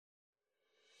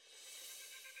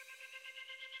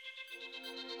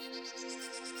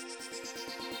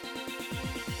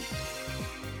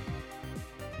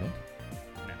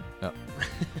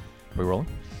we rolling?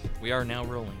 We are now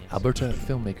rolling. Yes. Alberta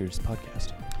Filmmakers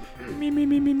Podcast.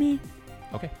 Me.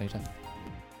 Okay, anytime.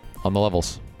 On the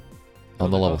levels.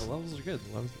 On the levels. The levels are good.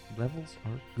 Levels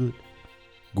are good.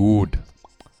 Good.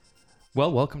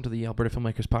 Well, welcome to the Alberta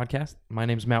Filmmakers Podcast. My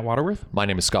name is Matt Waterworth. My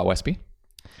name is Scott Westby.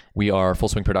 We are Full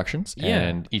Swing Productions, Yeah.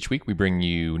 and each week we bring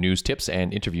you news, tips,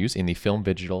 and interviews in the film,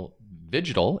 digital,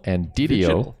 and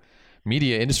DDO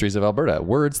media industries of Alberta.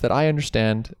 Words that I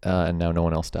understand, and now no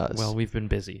one else does. Well, we've been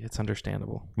busy. It's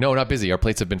understandable. No, not busy. Our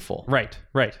plates have been full. Right.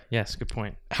 Yes, good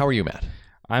point. How are you, Matt?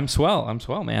 I'm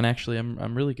swell, man. Actually,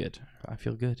 I'm really good. I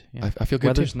feel good. Yeah. I feel good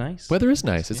Weather's too. nice. Weather is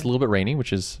nice. It's a little bit rainy,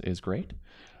 which is great.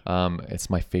 It's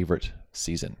my favorite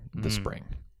season, the spring.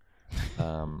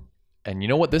 And you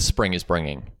know what this spring is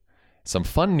bringing? Some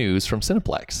fun news from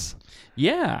Cineplex.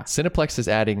 Yeah. Cineplex is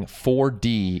adding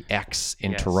 4DX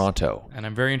in Toronto. And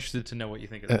I'm very interested to know what you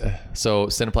think of this. So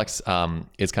Cineplex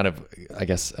is kind of, I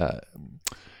guess,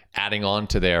 adding on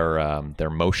to their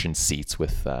motion seats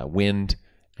with wind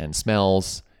and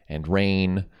smells and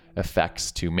rain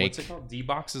effects to make. What's it called?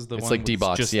 D-Box is the it's one like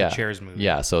D-Box, just yeah. the chairs moving.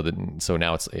 Yeah, so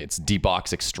now it's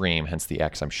D-Box Extreme, hence the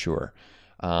X, I'm sure.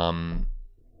 And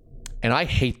I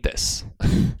hate this.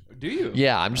 Do you?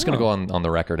 Yeah, I'm just going to go on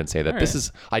the record and say that this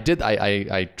is... I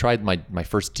tried my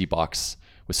first D-Box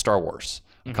with Star Wars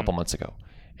a couple months ago,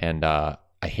 and I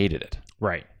hated it.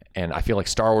 Right. And I feel like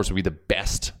Star Wars would be the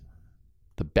best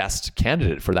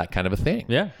candidate for that kind of a thing.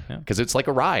 Yeah. Because it's like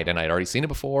a ride, and I'd already seen it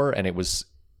before, and it was...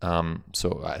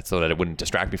 so that it wouldn't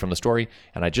distract me from the story,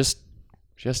 and I just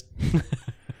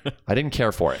I didn't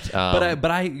care for it.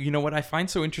 But I you know what I find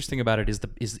so interesting about it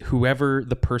is whoever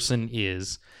the person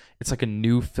is, it's like a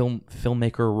new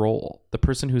filmmaker role. The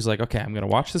person who's like, okay, I'm going to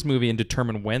watch this movie and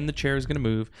determine when the chair is going to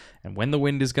move and when the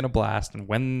wind is going to blast and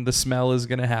when the smell is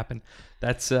going to happen.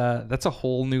 That's a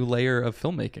whole new layer of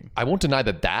filmmaking. I won't deny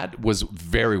that was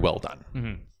very well done.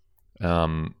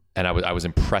 Mm-hmm. And I was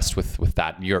impressed with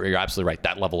that. You're absolutely right.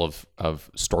 That level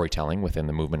of storytelling within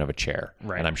the movement of a chair.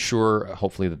 Right. And I'm sure,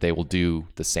 hopefully, that they will do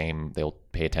the same. They'll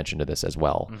pay attention to this as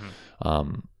well.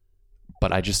 Mm-hmm.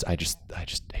 But I just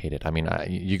hate it. I mean,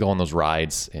 you go on those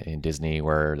rides in Disney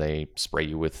where they spray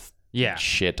you with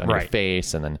shit on your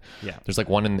face, and then there's like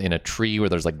one in a tree where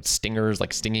there's like stingers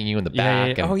like stinging you in the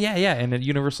back. And, and at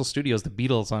Universal Studios, the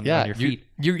Beatles on your feet.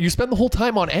 You spend the whole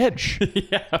time on edge,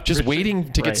 just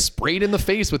waiting to get Right. sprayed in the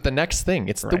face with the next thing.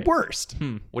 It's the worst.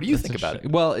 What do you think about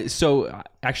it? Well, so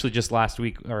actually, just last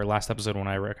episode when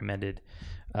I recommended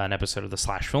an episode of the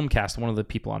Slash Filmcast, one of the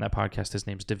people on that podcast, his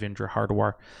name's Devindra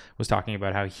Hardwar, was talking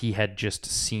about how he had just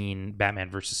seen Batman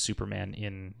versus Superman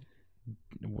in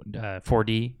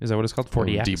 4D. Is that what it's called?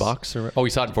 4DX? D-Box? He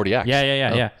saw it in 4DX.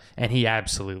 Yeah. And he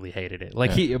absolutely hated it.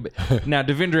 Like now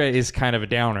Devindra is kind of a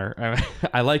downer.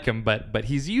 I like him, but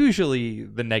he's usually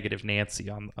the negative Nancy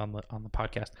on the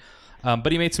podcast.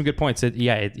 But he made some good points. He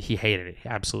hated it. He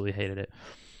absolutely hated it.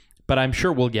 But I'm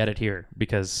sure we'll get it here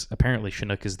because apparently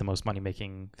Chinook is the most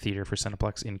money-making theater for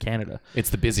Cineplex in Canada.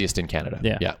 It's the busiest in Canada.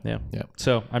 Yeah.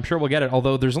 So I'm sure we'll get it.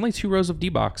 Although there's only 2 rows of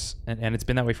D-Box, and it's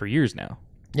been that way for years now.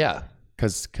 Yeah,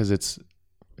 because it's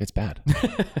bad.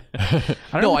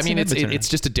 It's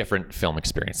just a different film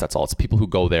experience. That's all. It's people who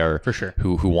go there for sure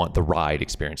who want the ride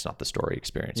experience, not the story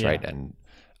experience, right? And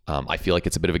I feel like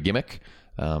it's a bit of a gimmick,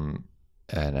 and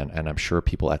I'm sure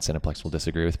people at Cineplex will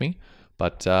disagree with me,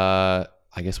 but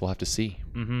I guess we'll have to see.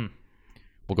 Mm-hmm.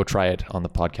 We'll go try it on the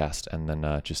podcast and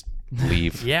then just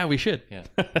leave. Yeah, we should. Yeah.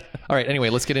 All right. Anyway,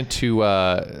 let's get into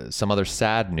some other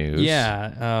sad news.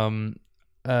 Yeah.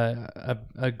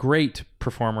 A great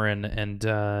performer and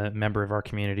member of our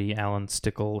community, Alan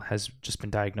Stickle, has just been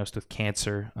diagnosed with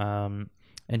cancer.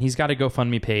 And he's got a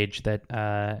GoFundMe page that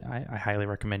I highly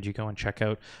recommend you go and check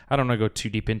out. I don't want to go too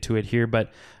deep into it here,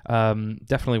 but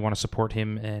definitely want to support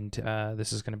him. And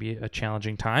this is going to be a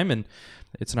challenging time, and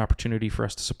it's an opportunity for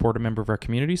us to support a member of our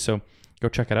community. So go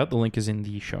check it out. The link is in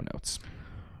the show notes.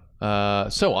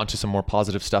 So on to some more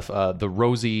positive stuff. The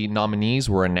Rosie nominees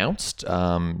were announced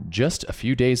just a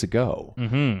few days ago.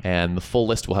 Mm-hmm. And the full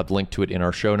list, we'll have the link to it in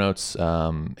our show notes,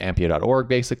 ampia.org,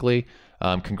 basically.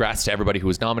 Congrats to everybody who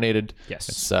was nominated.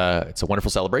 Yes. It's a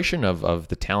wonderful celebration of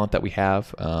the talent that we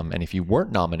have. And if you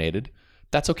weren't nominated,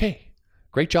 that's okay.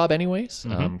 Great job anyways.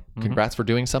 Congrats for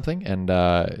doing something,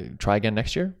 and try again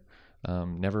next year.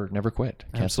 never quit.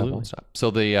 Can't Absolutely. stop, won't stop.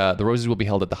 So the Roses will be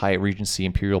held at the Hyatt Regency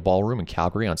Imperial Ballroom in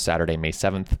Calgary on Saturday, May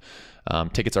 7th.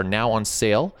 Tickets are now on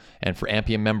sale, and for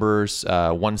Ampia members,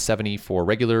 $170 for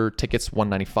regular tickets,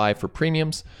 $195 for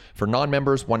premiums. For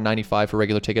non-members, $195 for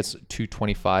regular tickets,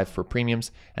 $225 for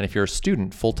premiums. And if you're a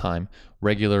student full-time,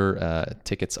 regular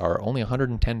tickets are only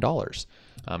 $110.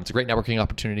 It's a great networking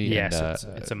opportunity. Yes,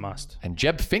 and, it's a must. And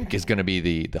Jeb Fink is going to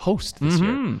be the host this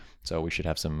year, so we should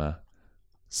have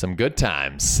some good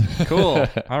times. Cool.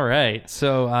 All right.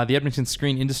 So the Edmonton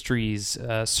Screen Industries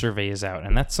survey is out,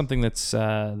 and that's something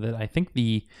that I think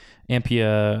the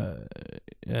Ampia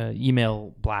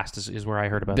email blast is where I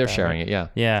heard about. They're that, sharing right? it, yeah.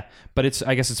 Yeah, but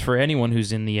I guess it's for anyone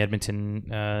who's in the Edmonton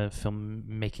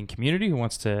filmmaking community who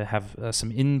wants to have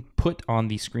some input on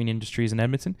the screen industries in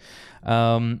Edmonton.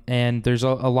 And there's a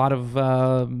lot of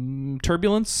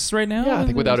turbulence right now. Yeah, I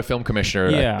think without a film commissioner,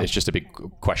 Yeah. it's just a big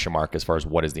question mark as far as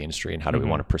what is the industry and how do we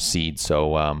want to proceed.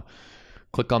 So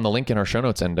click on the link in our show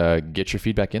notes and get your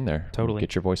feedback in there. Totally.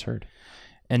 Get your voice heard.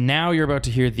 And now you're about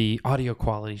to hear the audio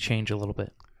quality change a little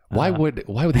bit. Why would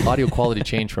the audio quality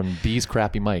change from these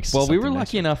crappy mics? Well, we were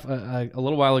lucky enough a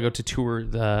little while ago to tour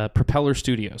the Propeller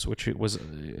Studios, which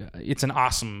it's an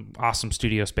awesome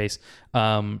studio space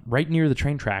right near the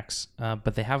train tracks.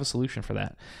 But they have a solution for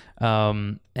that,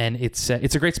 and it's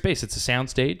a great space. It's a sound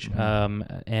stage,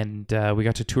 and we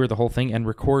got to tour the whole thing and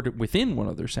record within one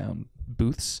of their sound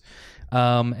booths.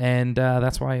 And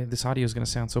that's why this audio is going to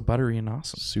sound so buttery and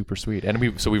awesome. Super sweet. And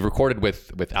we've recorded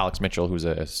with Alex Mitchell, who's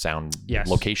a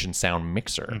location sound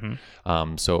mixer.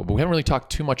 But we haven't really talked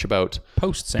too much about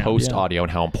post audio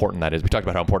and how important that is. We talked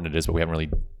about how important it is, but we haven't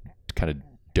really kind of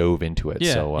dove into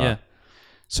it.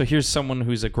 So here's someone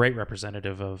who's a great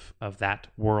representative of that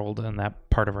world and that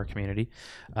part of our community.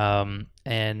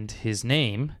 And his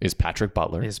name is Patrick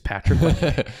Butler.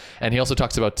 And he also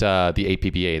talks about the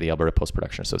APBA, the Alberta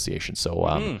Post-Production Association.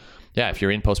 So if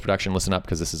you're in post-production, listen up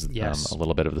because this is a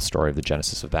little bit of the story of the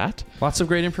genesis of that. Lots of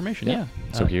great information, yeah.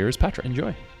 So here's Patrick.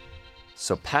 Enjoy.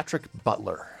 So Patrick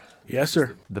Butler. Yes,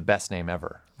 sir. The best name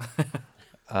ever.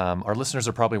 Our listeners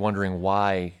are probably wondering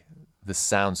why this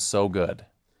sounds so good.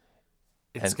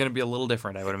 It's going to be a little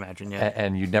different, I would imagine, yeah.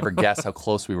 And you'd never guess how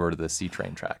close we were to the C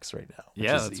train tracks right now. Which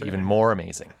is that's even more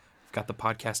amazing. I've got the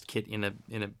podcast kit in a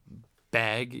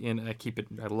bag, and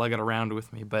I lug it around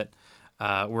with me. But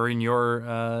we're in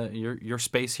your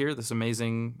space here, this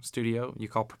amazing studio you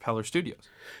call Propeller Studios.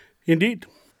 Indeed,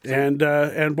 and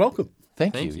welcome.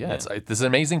 Thank you. Yeah, this is an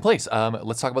amazing place.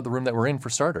 Let's talk about the room that we're in for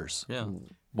starters. Yeah.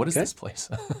 What is this place?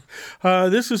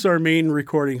 This is our main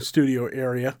recording studio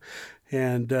area.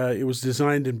 And it was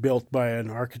designed and built by an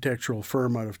architectural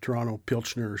firm out of Toronto,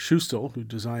 Pilchner Schustel, who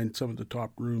designed some of the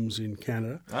top rooms in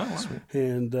Canada. Oh, wow.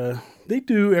 And they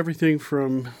do everything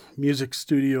from music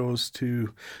studios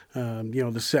to,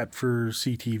 the set for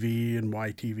CTV and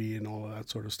YTV and all of that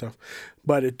sort of stuff.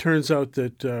 But it turns out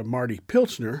that Marty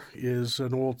Pilchner is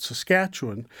an old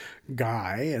Saskatchewan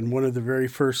guy, and one of the very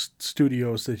first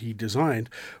studios that he designed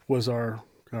was our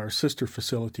sister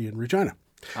facility in Regina.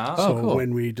 Cool.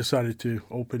 When we decided to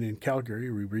open in Calgary,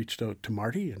 we reached out to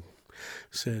Marty and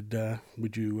said,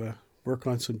 would you work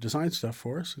on some design stuff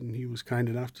for us? And he was kind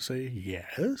enough to say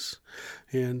yes.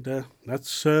 And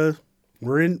that's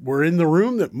we're in the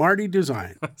room that Marty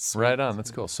designed. Right on.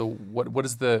 That's cool. So what are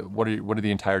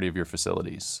the entirety of your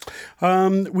facilities?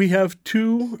 We have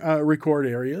 2 record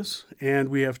areas and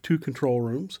we have 2 control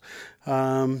rooms.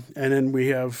 And then we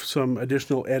have some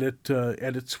additional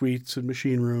edit suites and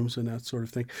machine rooms and that sort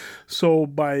of thing. So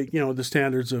by, the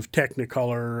standards of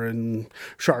Technicolor and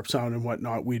Sharp Sound and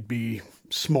whatnot, we'd be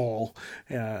small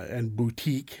and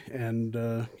boutique. And,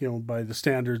 by the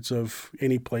standards of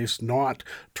any place not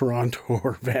Toronto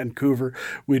or Vancouver,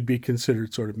 we'd be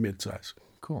considered sort of mid-size.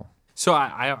 Cool. So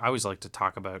I always like to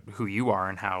talk about who you are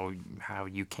and how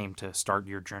you came to start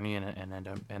your journey and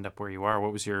end up where you are.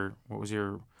 What was your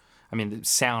I mean, the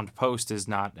sound post is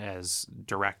not as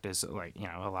direct as a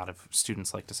lot of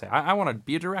students like to say. I want to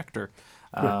be a director.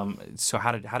 So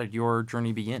how did your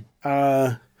journey begin?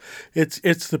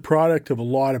 It's the product of a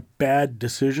lot of bad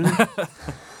decisions.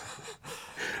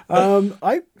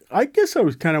 I guess I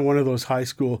was kind of one of those high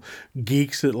school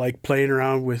geeks that like playing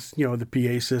around with, the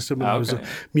PA system. And I was a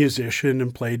musician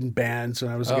and played in bands, and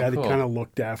I was a guy that kind of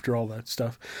looked after all that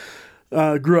stuff.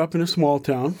 grew up in a small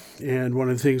town, and one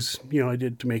of the things, I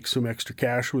did to make some extra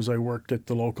cash was I worked at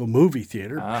the local movie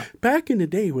theater back in the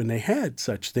day when they had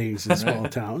such things in small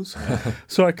towns.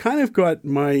 So I kind of got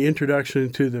my introduction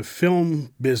to the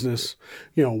film business,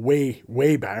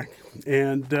 way back.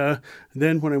 And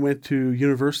then when I went to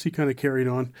university, kind of carried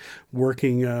on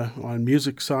working on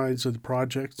music sides of the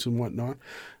projects and whatnot.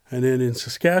 And then in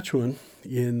Saskatchewan,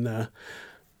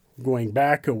 going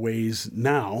back a ways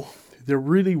now, there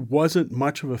really wasn't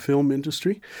much of a film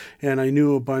industry, and I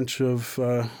knew a bunch of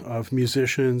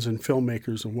musicians and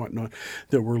filmmakers and whatnot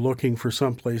that were looking for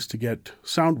some place to get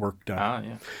sound work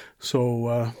done.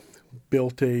 So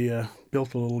built a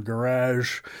little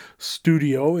garage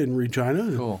studio in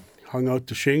Regina. Cool. Hung out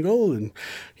the shingle, and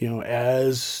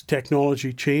as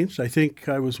technology changed, I think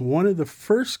I was one of the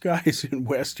first guys in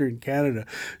Western Canada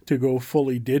to go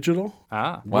fully digital.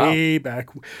 Wow. Way back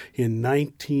in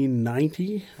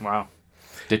 1990. Wow.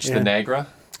 Ditch the Niagara?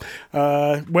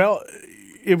 Well,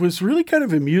 it was really kind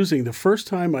of amusing. The first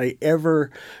time I ever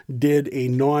did a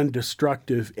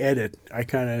non-destructive edit,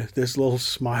 this little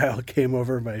smile came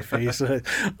over my face.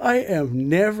 I am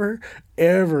never,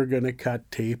 ever going to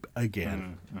cut tape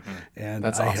again. Mm-hmm. And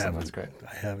that's awesome. That's great.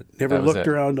 I haven't. Never looked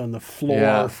around on the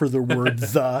floor for the word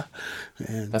the.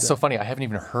 And, that's so funny. I haven't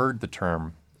even heard the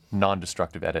term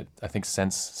non-destructive edit, I think,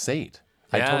 since SATE.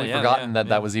 I'd totally forgotten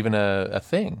that was even a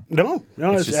thing. No,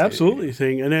 it's absolutely a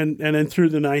thing. And then through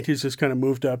the 90s, it's kind of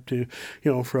moved up to,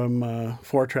 from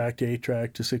 4-track to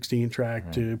 8-track to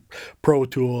 16-track to Pro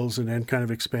Tools, and then kind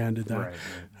of expanded that. Right.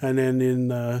 And then in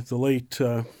the late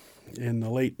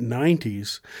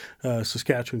 90s,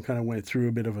 Saskatchewan kind of went through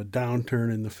a bit of a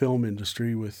downturn in the film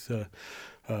industry with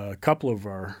a couple of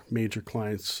our major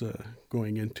clients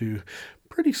going into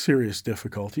pretty serious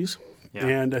difficulties. Yeah.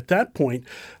 And at that point,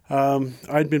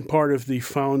 I'd been part of the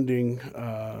founding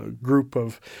group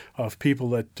of people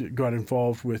that got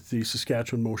involved with the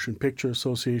Saskatchewan Motion Picture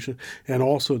Association and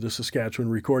also the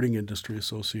Saskatchewan Recording Industry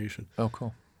Association. Oh,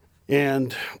 cool.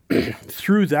 And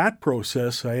through that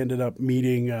process, I ended up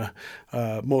meeting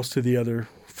most of the other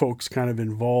folks kind of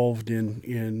involved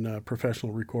in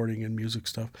professional recording and music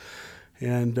stuff.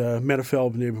 And met a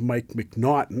fellow named Mike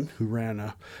McNaughton, who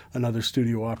ran another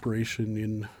studio operation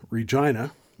in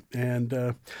Regina. And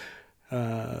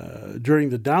during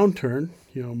the downturn,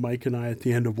 Mike and I, at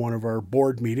the end of one of our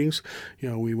board meetings,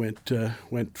 we went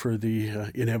for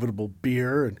the inevitable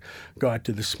beer and got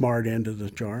to the smart end of the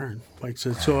jar. And Mike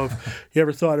said, "So have you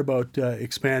ever thought about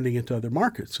expanding into other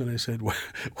markets?" And I said, "Well,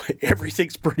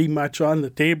 everything's pretty much on the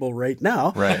table right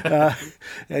now." Right.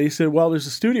 And he said, "Well, there's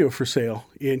a studio for sale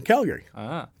in Calgary.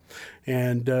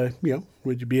 And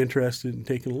would you be interested in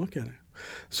taking a look at it?"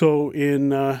 So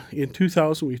in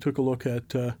 2000, we took a look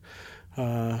at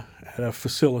a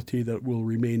facility that will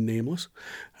remain nameless.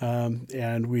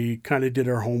 And we kind of did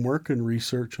our homework and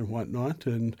research and whatnot,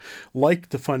 and liked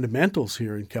the fundamentals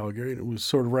here in Calgary. And it was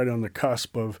sort of right on the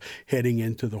cusp of heading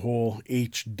into the whole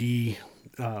HD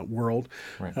world.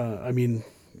 Right.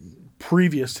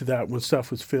 Previous to that, when stuff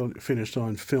was finished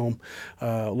on film,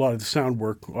 a lot of the sound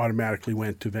work automatically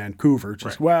went to Vancouver.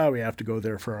 We have to go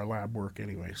there for our lab work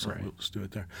anyway, so let's do it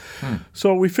there.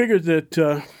 So we figured that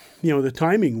the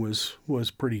timing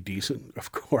was pretty decent.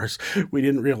 Of course, we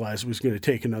didn't realize it was going to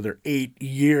take another 8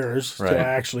 years to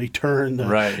actually turn the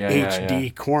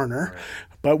HD corner. Right.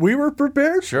 But we were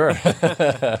prepared. Sure.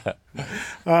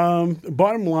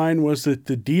 Bottom line was that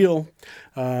the deal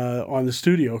on the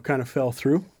studio kind of fell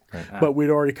through. Right. But we'd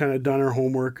already kind of done our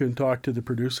homework and talked to the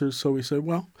producers. So we said,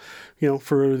 well,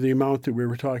 for the amount that we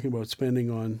were talking about spending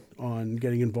on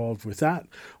getting involved with that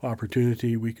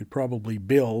opportunity, we could probably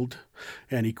build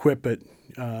and equip it,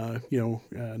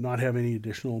 not have any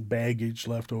additional baggage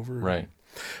left over. Right.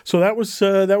 So that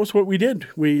was what we did.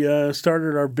 We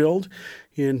started our build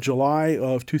in July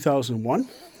of 2001.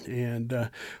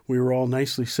 And we were all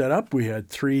nicely set up. We had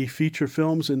 3 feature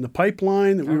films in the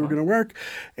pipeline that we were going to work.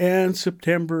 And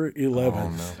September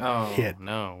 11th hit.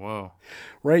 Whoa.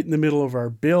 Right in the middle of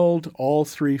our build, all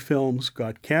 3 films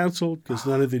got canceled because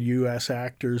none of the U.S.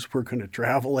 actors were going to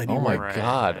travel anymore. Oh, my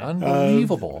God.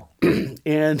 Unbelievable.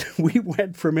 And we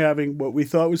went from having what we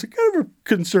thought was a kind of a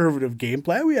conservative game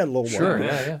plan. We had a little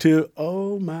more. To,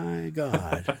 oh, my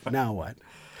God, now what?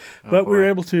 But we were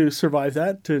able to survive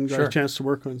that and got a chance to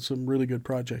work on some really good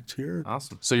projects here.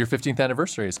 Awesome. So your 15th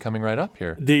anniversary is coming right up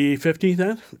here. The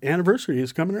 15th anniversary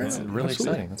is coming right up. That's really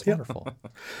exciting. That's wonderful.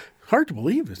 Hard to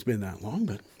believe it's been that long,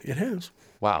 but it has.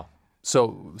 Wow.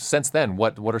 So since then,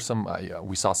 what are some?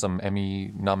 We saw some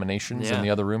Emmy nominations in the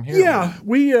other room here. Yeah,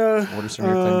 we. What are some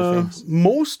of your claim to fame?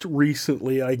 Most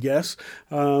recently, I guess,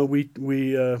 we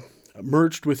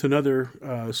merged with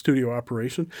another studio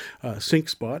operation,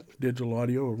 SyncSpot Digital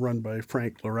Audio, run by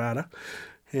Frank Lorata.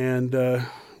 And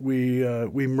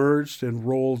we merged and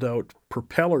rolled out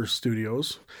Propeller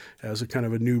Studios as a kind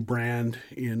of a new brand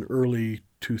in early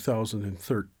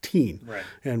 2013. Right.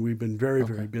 And we've been very,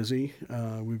 very busy.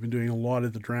 We've been doing a lot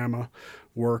of the drama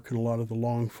work and a lot of the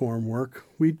long form work.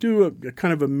 We do a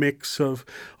kind of a mix of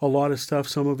a lot of stuff.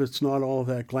 Some of it's not all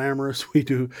that glamorous. We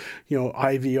do,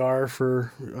 IVR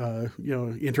for,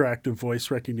 interactive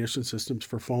voice recognition systems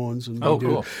for phones. And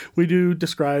cool. We do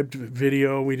described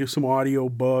video. We do some audio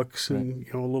books and,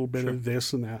 a little bit of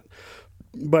this and that.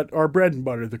 But our bread and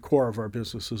butter, the core of our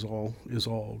business is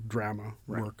all drama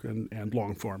work and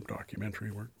long form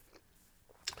documentary work.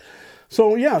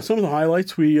 So some of the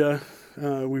highlights we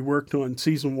worked on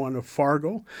season 1 of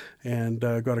Fargo and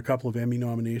got a couple of Emmy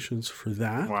nominations for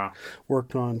that. Wow.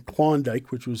 Worked on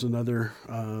Klondike, which was another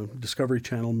Discovery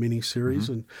Channel miniseries,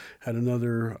 and had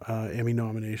another Emmy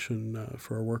nomination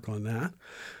for our work on that.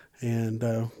 And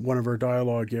one of our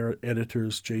dialogue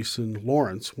editors, Jason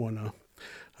Lawrence, won a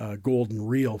Golden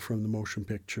Reel from the Motion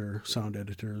Picture Sound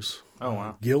Editors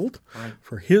Guild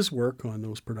for his work on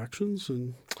those productions.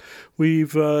 And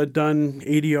we've done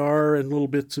ADR and little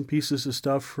bits and pieces of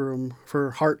stuff for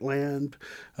Heartland.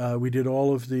 We did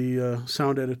all of the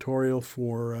sound editorial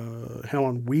for Hell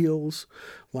on Wheels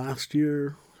last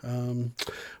year.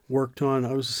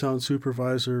 I was a sound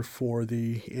supervisor for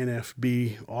the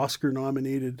NFB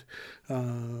Oscar-nominated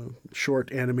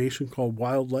short animation called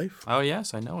Wildlife. Oh,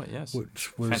 yes, I know it, yes.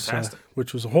 Which was fantastic.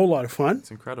 Which was a whole lot of fun.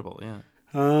 It's incredible, yeah.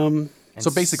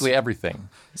 So basically everything.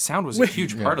 Sound was a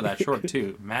huge part of that short,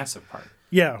 too. Massive part.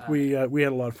 Yeah, we had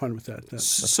a lot of fun with that.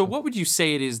 So what would you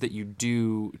say it is that you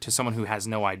do to someone who has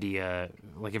no idea?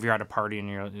 Like if you're at a party and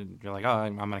you're like, oh,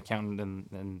 I'm an accountant,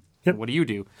 and Yep. What do you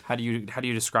do? How do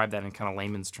you describe that in kind of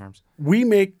layman's terms? We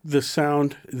make the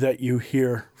sound that you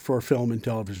hear for film and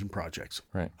television projects.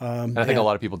 Right. And I think a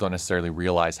lot of people don't necessarily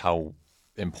realize how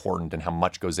important and how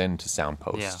much goes into sound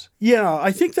post. Yeah,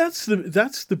 I think that's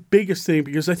the biggest thing,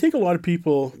 because I think a lot of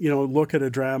people, look at a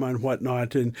drama and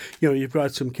whatnot, and you've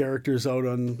got some characters out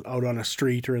on a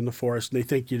street or in the forest, and they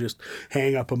think you just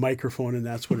hang up a microphone and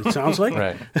that's what it sounds like.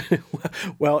 Right.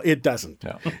 Well, it doesn't.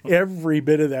 No. Every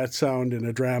bit of that sound in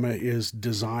a drama is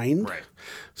designed. Right.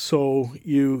 So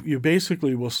you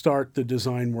basically will start the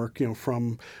design work,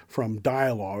 from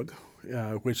dialogue,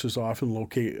 which is often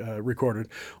recorded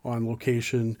on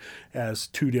location as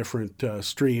two different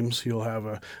streams. You'll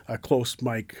have a close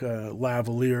mic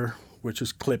lavalier, which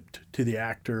is clipped to the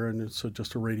actor, and it's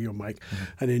just a radio mic. Mm-hmm.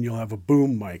 And then you'll have a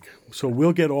boom mic. So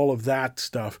we'll get all of that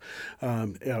stuff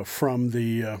from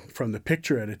the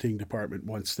picture editing department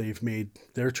once they've made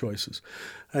their choices.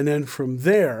 And then from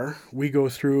there, we go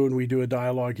through and we do a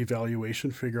dialogue evaluation,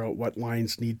 figure out what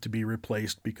lines need to be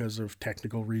replaced because of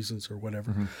technical reasons or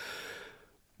whatever. Mm-hmm.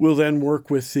 We'll then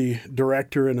work with the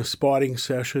director in a spotting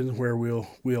session where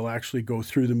we'll actually go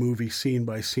through the movie scene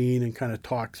by scene and kind of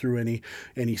talk through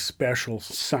any special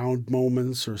sound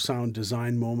moments or sound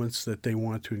design moments that they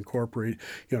want to incorporate,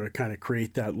 to kind of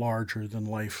create that larger than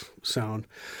life sound.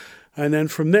 And then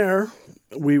from there,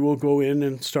 we will go in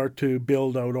and start to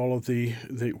build out all of the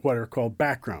what are called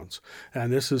backgrounds.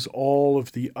 And this is all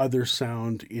of the other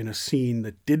sound in a scene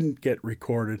that didn't get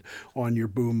recorded on your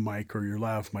boom mic or your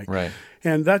lav mic. Right.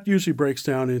 And that usually breaks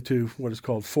down into what is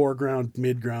called foreground,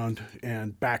 midground,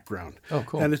 and background. Oh,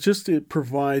 cool. And it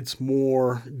provides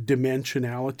more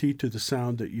dimensionality to the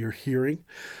sound that you're hearing,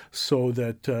 so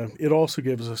that it also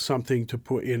gives us something to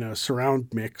put in a surround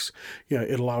mix.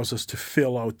 It allows us to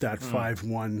fill out that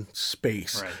 5/1 space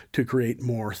to create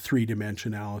more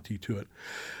three-dimensionality to it.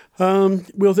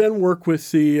 We'll then work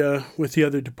with the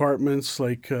other departments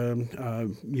like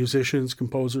musicians,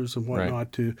 composers, and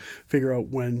whatnot to figure out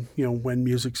when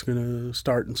music's going to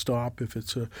start and stop, if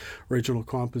it's a original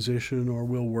composition, or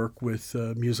we'll work with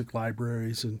music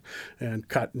libraries and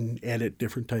cut and edit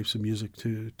different types of music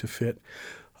to fit.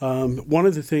 One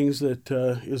of the things that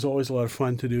is always a lot of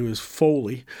fun to do is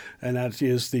Foley, and that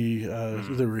is the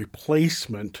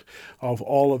replacement of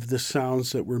all of the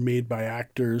sounds that were made by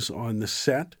actors on the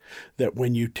set, that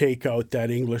when you take out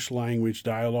that English language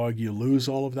dialogue, you lose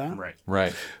all of that.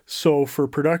 Right. So for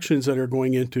productions that are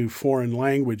going into foreign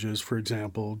languages, for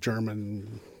example,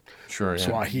 German,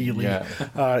 Swahili.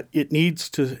 Yeah. It needs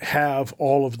to have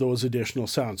all of those additional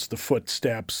sounds, the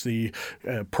footsteps, the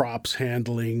props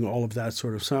handling, all of that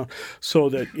sort of sound, so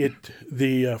that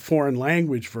the foreign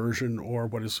language version, or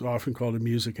what is often called a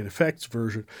music and effects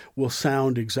version, will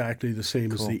sound exactly the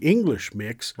same as the English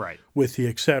mix, with the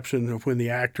exception of when the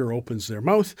actor opens their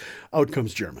mouth, out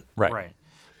comes German. Right.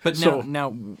 But So-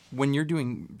 now, when you're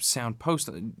doing sound post,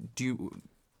 do you,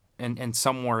 and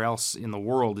somewhere else in the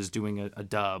world is doing a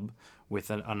dub with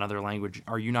another language,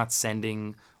 are you not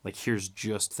sending, like, here's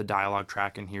just the dialogue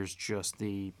track and here's just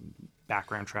the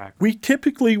background track? We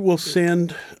typically will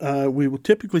send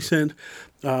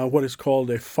what is called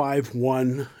a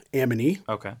 5.1 M&E.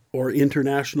 Okay. Or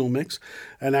international mix,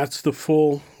 and that's the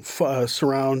full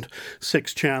surround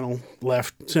 6-channel,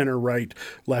 left, center, right,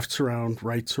 left surround,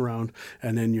 right surround,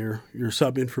 and then your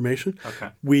sub information. Okay.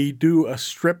 We do a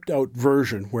stripped out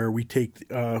version where we take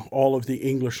all of the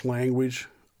English language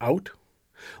out,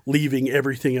 leaving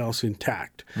everything else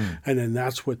intact. And then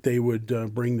that's what they would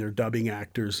bring their dubbing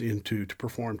actors into to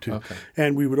perform to. Okay.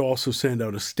 And we would also send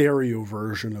out a stereo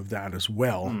version of that as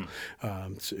well,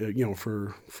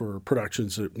 for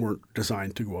productions that weren't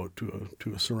designed to go out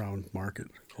to a surround market,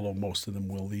 although most of them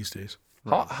will these days.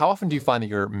 How often do you find that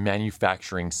you're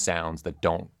manufacturing sounds that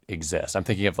don't exist? I'm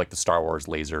thinking of like the Star Wars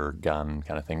laser gun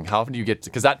kind of thing. How often do you get,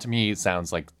 because that to me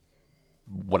sounds like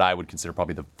what I would consider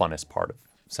probably the funnest part of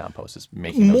sound post is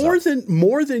making those up.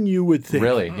 More than you would think.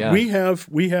 Really? Yeah.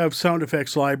 We have sound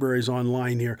effects libraries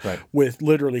online here Right. with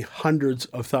literally hundreds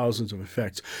of thousands of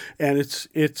effects, and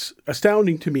it's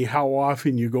astounding to me how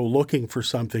often you go looking for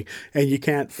something and you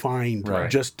can't find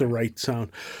Right. just the right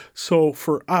sound. So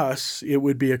for us, it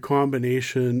would be a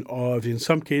combination of, in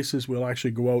some cases, we'll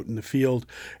actually go out in the field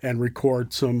and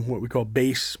record some what we call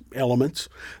bass elements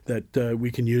that we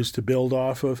can use to build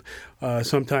off of.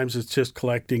 Sometimes it's just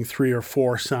collecting 3 or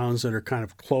 4 sounds that are kind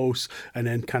of close, and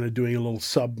then kind of doing a little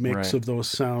sub mix Right. of those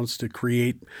sounds to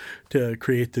create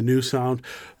the new sound.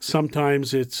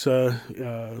 Sometimes it's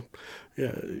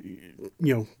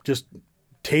just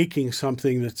taking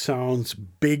something that sounds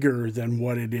bigger than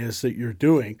what it is that you're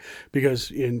doing, because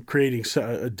in creating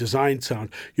a design sound,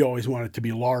 you always want it to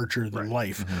be larger than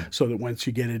life, so that once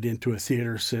you get it into a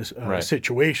theater Right.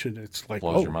 situation, it's like,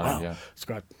 Blows oh your mind, wow, yeah. it's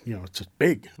got, it's just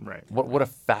big. Right. What a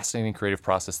fascinating creative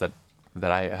process that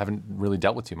I haven't really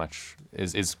dealt with too much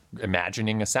is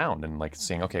imagining a sound and like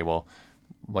saying, okay, well,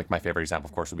 like my favorite example,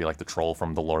 of course, would be like the troll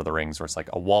from the Lord of the Rings, where it's like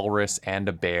a walrus and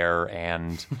a bear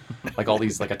and like all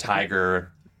these, like a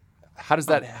tiger. How does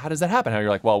that happen? How you're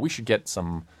like, well, we should get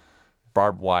some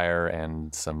barbed wire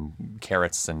and some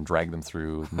carrots and drag them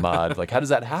through mud. Like, how does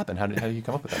that happen? How do you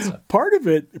come up with that stuff? Part of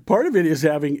it is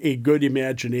having a good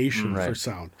imagination Right. for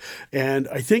sound, and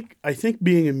I think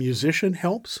being a musician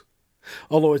helps.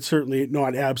 Although it's certainly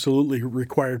not absolutely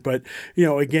required, but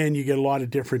again, you get a lot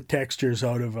of different textures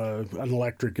out of an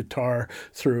electric guitar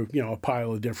through a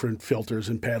pile of different filters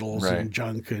and pedals Right. and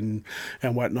junk and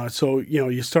whatnot. So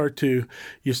you start to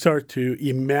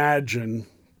imagine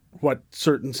what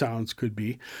certain sounds could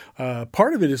be.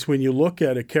 Part of it is when you look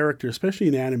at a character, especially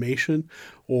in animation,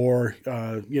 or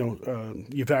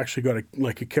you've actually got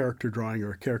a character drawing or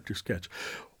a character sketch.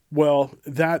 Well,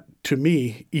 that to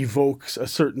me evokes a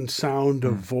certain sound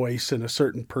of voice and a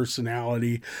certain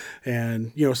personality,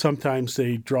 and sometimes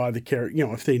they draw the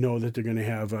character. If they know that they're going to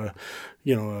have a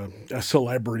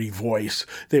celebrity voice,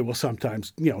 they will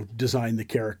sometimes design the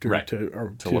character Right.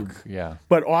 to Look, yeah.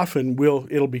 But often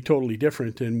it'll be totally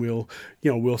different, and we'll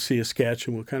see a sketch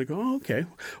and we'll kind of go, oh, okay,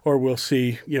 or we'll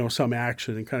see some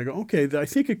action and kind of go, okay, I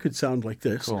think it could sound like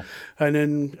this, Cool. and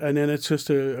then it's just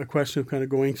a question of kind of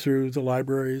going through the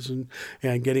libraries and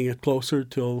getting it closer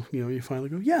till you finally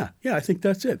go, yeah, I think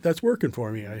that's it, that's working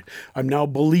for me. I'm now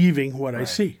believing what I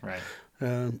see. Right.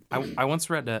 I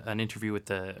once read an interview with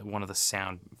one of the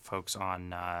sound folks on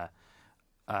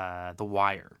The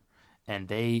Wire, and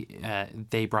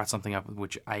they brought something up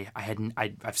which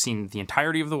I've seen the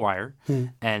entirety of The Wire,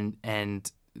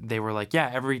 and they were like, yeah,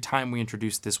 every time we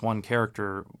introduced this one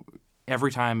character,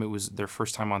 every time it was their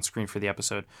first time on screen for the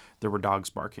episode, there were dogs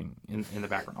barking in the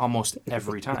background, almost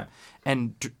every time,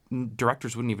 and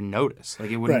directors wouldn't even notice.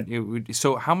 Like, it wouldn't. Right. It would.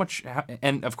 So how much?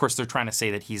 And of course, they're trying to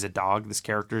say that he's a dog. This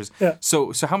character's. Yeah.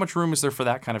 So how much room is there for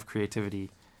that kind of creativity?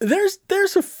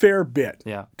 There's a fair bit.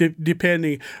 Yeah.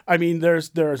 Depending. I mean, there's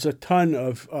a ton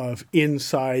of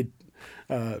inside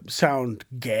sound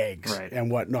gags Right.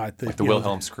 and whatnot. Like the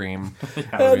Wilhelm scream.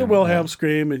 The Wilhelm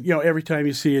scream, and every time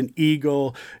you see an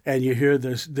eagle and you hear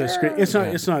the scream, it's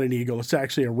not an eagle, it's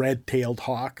actually a red-tailed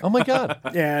hawk. Oh my God.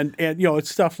 And it's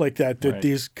stuff like that Right.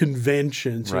 these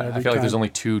conventions. Right. I every feel like there's time. only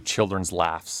 2 children's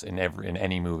laughs in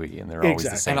any movie, and they're always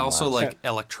the Exactly. same. And also laughs. like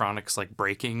electronics, like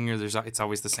breaking, or it's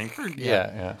always the same.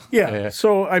 yeah. Yeah.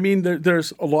 So I mean,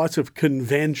 there's lots of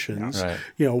conventions, Right.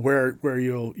 where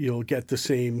you'll get the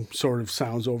same sort of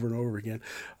sounds over and over again.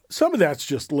 Some of that's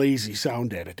just lazy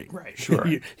sound editing. Right. Sure.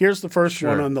 Here's the first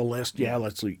one on the list. Yeah,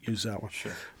 let's use that one.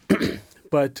 Sure.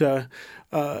 But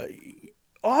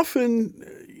often,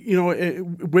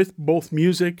 with both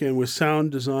music and with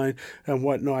sound design and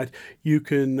whatnot, you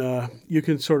can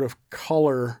sort of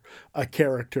color a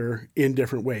character in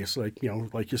different ways. Like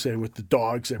you say with the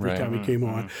dogs every time he came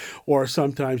on, or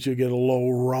sometimes you get a low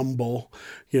rumble,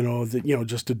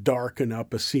 just to darken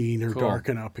up a scene or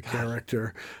darken up a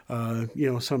character.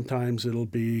 Sometimes it'll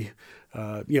be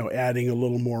adding a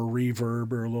little more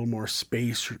reverb or a little more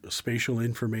spatial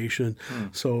information.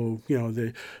 So,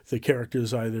 the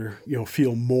characters either,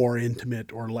 feel more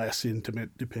intimate or less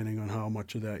intimate, depending on how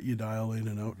much of that you dial in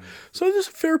and out. So there's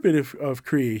a fair bit of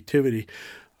creativity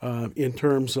in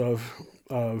terms of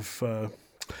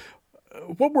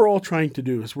what we're all trying to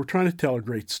do is we're trying to tell a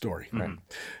great story. Right.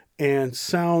 And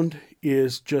sound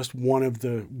is just one of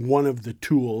the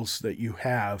tools that you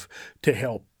have to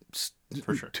help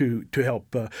for sure. to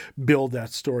help build that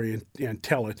story and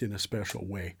tell it in a special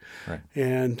way. Right.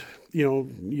 And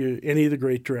any of the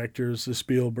great directors, the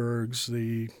Spielbergs,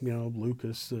 the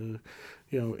Lucas,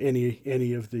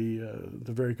 any of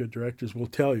the very good directors will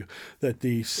tell you that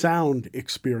the sound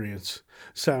experience,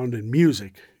 sound and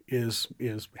music is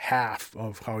half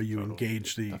of how you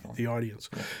engage the audience.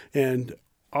 Right. And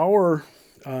our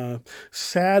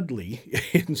sadly,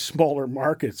 in smaller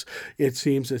markets, it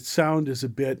seems that sound is a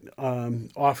bit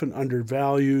often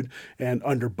undervalued and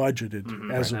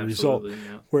under-budgeted as a result. Yeah.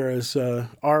 Whereas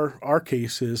our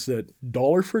case is that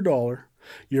dollar for dollar,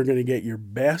 you're going to get your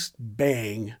best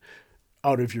bang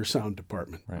out of your sound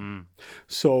department. Right.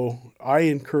 So I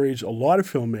encourage a lot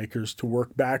of filmmakers to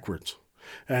work backwards,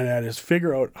 and that is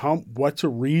figure out what's a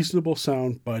reasonable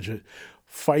sound budget,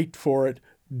 fight for it,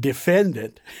 defend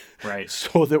it, right?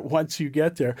 So that once you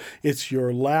get there, it's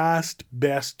your last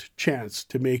best chance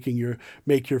to make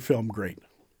your film great.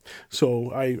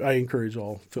 So I encourage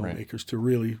all filmmakers to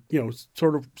really,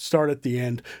 sort of start at the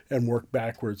end and work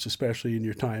backwards, especially in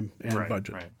your time and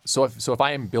budget. Right. So if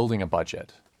I am building a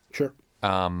budget, sure.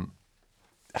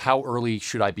 How early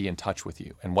should I be in touch with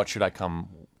you, and what should I come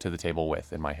to the table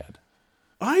with in my head?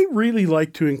 I really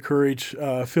like to encourage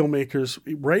filmmakers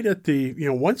right at the,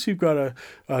 once you've got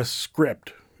a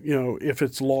script, if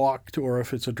it's locked or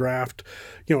if it's a draft,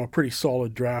 a pretty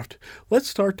solid draft, let's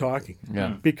start talking.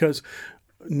 Yeah. Because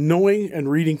knowing and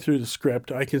reading through the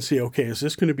script, I can see, okay, is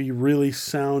this going to be really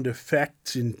sound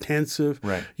effects intensive?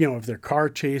 Right. If they're car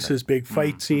chases, big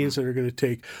fight scenes that are going to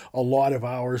take a lot of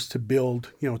hours to build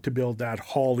that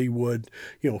Hollywood,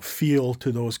 feel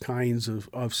to those kinds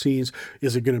of scenes.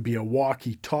 Is it going to be a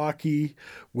walkie-talkie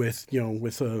with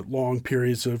long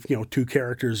periods of, two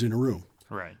characters in a room?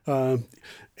 Right.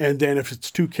 And then if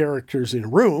it's two characters in a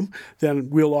room,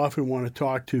 then we'll often want to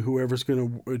talk to whoever's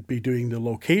going to be doing the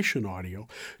location audio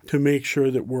to make sure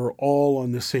that we're all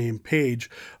on the same page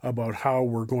about how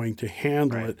we're going to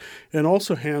handle it, and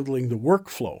also handling the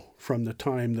workflow from the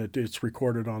time that it's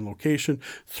recorded on location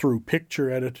through picture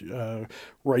edit,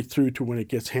 right through to when it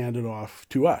gets handed off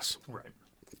to us. Right.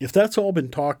 If that's all been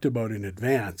talked about in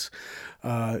advance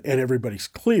and everybody's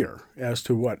clear as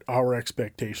to what our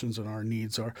expectations and our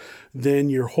needs are, then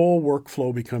your whole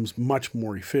workflow becomes much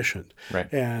more efficient. Right.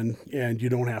 And you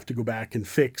don't have to go back and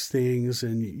fix things,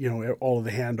 and all of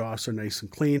the handoffs are nice and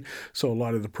clean. So a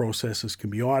lot of the processes can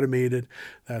be automated,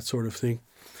 that sort of thing.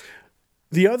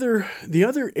 The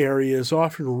other area is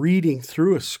often reading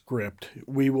through a script,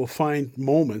 we will find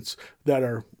moments that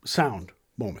are sound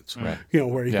moments, right.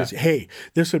 Where you can say, hey,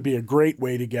 this would be a great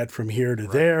way to get from here to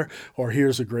there, or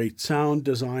here's a great sound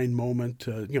design moment,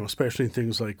 especially in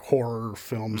things like horror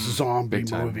films, zombie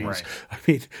movies. Right. I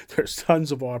mean, there's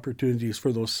tons of opportunities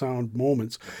for those sound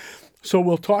moments. So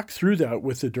we'll talk through that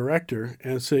with the director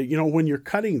and say, when you're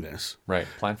cutting this,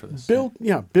 plan for this. Build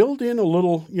in a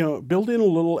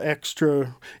little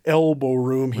extra elbow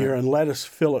room here and let us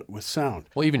fill it with sound.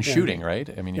 Well, even shooting, right?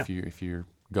 I mean, if you're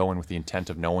going with the intent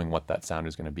of knowing what that sound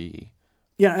is going to be.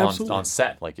 Yeah, absolutely. On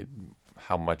set,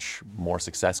 how much more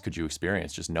success could you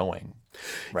experience just knowing?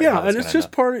 Right, and it's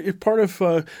just part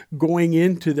of going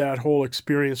into that whole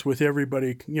experience with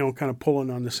everybody, kind of pulling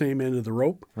on the same end of the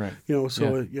rope. Right.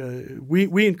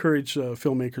 We encourage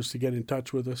filmmakers to get in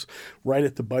touch with us right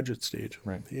at the budget stage,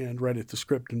 and right at the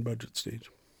script and budget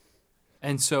stage.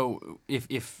 And so,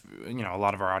 if a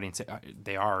lot of our audience,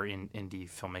 they are indie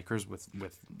filmmakers with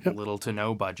little to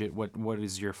no budget. What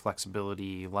is your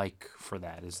flexibility like for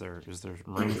that? Is there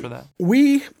room for that?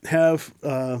 We've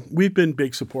been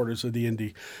big supporters of the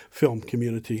indie film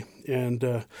community,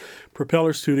 and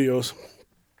Propeller Studios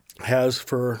has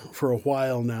for a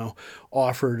while now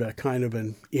offered a kind of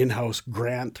an in-house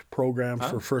grant program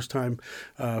for first-time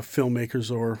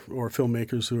filmmakers or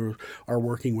filmmakers who are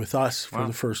working with us for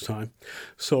the first time.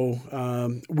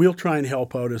 So we'll try and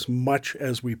help out as much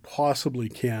as we possibly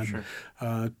can,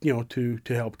 to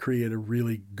help create a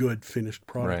really good finished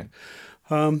product.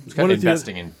 It's kind of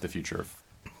investing in the future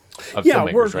of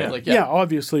filmmakers, right?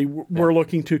 Obviously, we're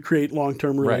looking to create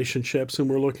long-term relationships, and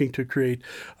we're looking to create,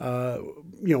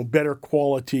 better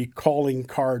quality calling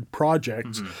card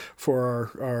projects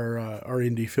for our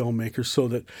indie filmmakers, so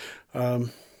that,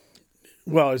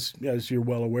 as you're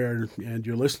well aware, and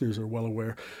your listeners are well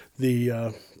aware,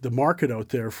 the market out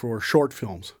there for short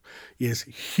films is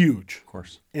huge, of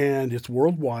course, and it's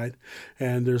worldwide,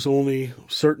 and there's only a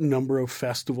certain number of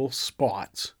festival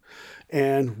spots.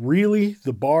 And really,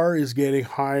 the bar is getting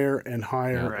higher and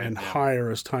higher higher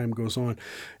as time goes on.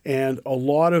 And a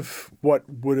lot of what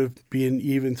would have been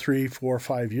even 3, 4,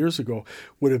 5 years ago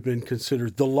would have been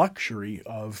considered the luxury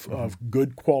of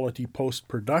good quality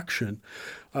post-production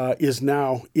is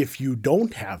now, if you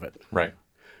don't have it,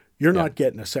 you're not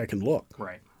getting a second look.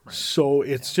 Right. So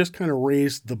it's just kind of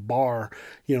raised the bar,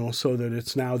 so that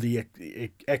it's now the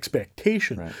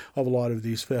expectation of a lot of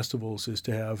these festivals is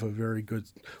to have a very good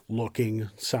looking,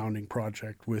 sounding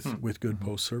project with good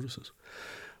post services,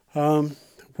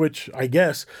 which I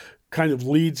guess kind of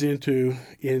leads into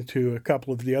a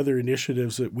couple of the other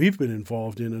initiatives that we've been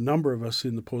involved in. A number of us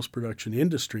in the post-production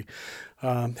industry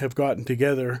have gotten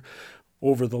together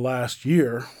over the last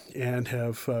year and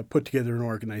have put together an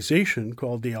organization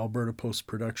called the Alberta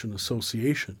Post-Production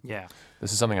Association. Yeah.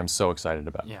 This is something I'm so excited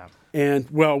about. Yeah. And,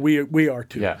 we are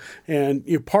too. Yeah. And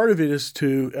part of it is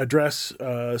to address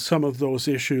some of those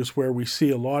issues where we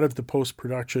see a lot of the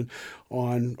post-production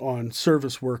on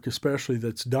service work, especially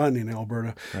that's done in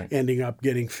Alberta, ending up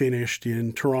getting finished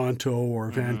in Toronto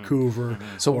or Vancouver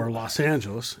or Los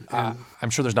Angeles. I'm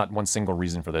sure there's not one single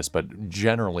reason for this, but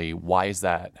generally, why has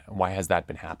that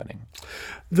been happening?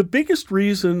 The biggest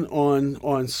reason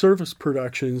on service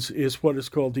productions is what is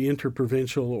called the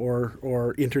interprovincial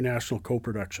or international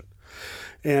co-production.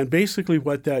 And basically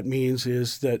what that means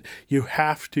is that you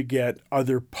have to get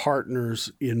other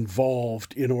partners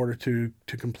involved in order to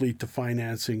complete the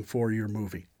financing for your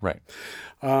movie. Right.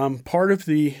 Part of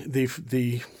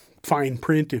the fine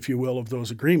print, if you will, of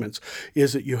those agreements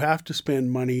is that you have to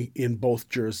spend money in both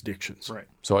jurisdictions. Right.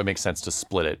 So it makes sense to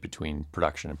split it between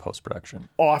production and post-production.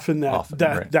 Often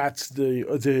that's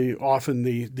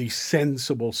the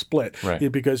sensible split,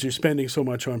 because you're spending so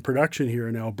much on production here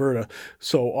in Alberta.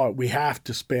 So we have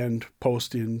to spend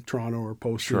post in Toronto or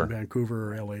post in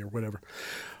Vancouver or LA or whatever.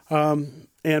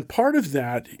 And part of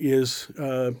that is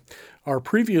our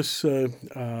previous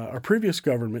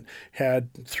government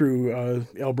had, through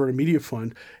Alberta Media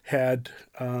Fund, had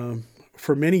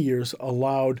for many years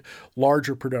allowed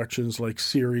larger productions like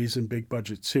series and big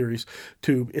budget series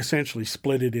to essentially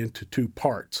split it into two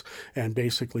parts and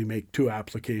basically make two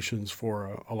applications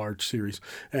for a large series.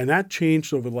 And that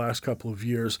changed over the last couple of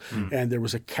years, and there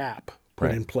was a cap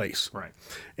put in place. Right.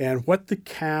 And what the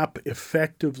cap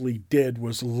effectively did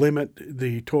was limit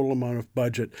the total amount of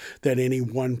budget that any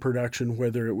one production,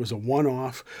 whether it was a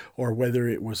one-off or whether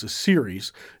it was a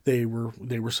series, they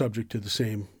were subject to the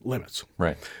same limits.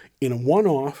 Right. In a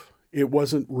one-off, it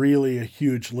wasn't really a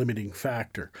huge limiting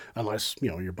factor, unless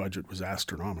your budget was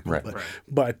astronomical. Right.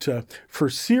 But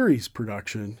for series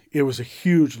production, it was a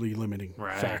hugely limiting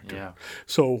factor. Yeah.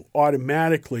 So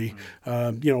automatically,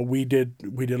 we did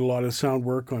a lot of sound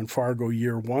work on Fargo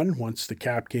year one. Once the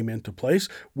cap came into place,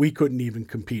 we couldn't even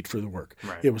compete for the work.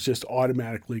 Right. It was just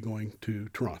automatically going to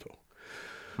Toronto.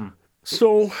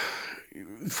 So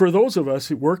for those of us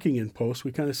working in post,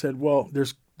 we kind of said, well,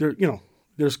 there's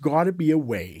got to be a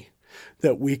way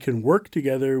that we can work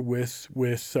together with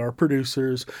our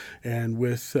producers and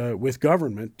with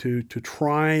government to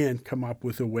try and come up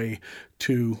with a way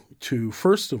to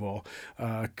first of all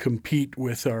compete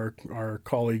with our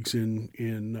colleagues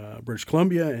in British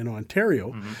Columbia and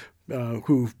Ontario,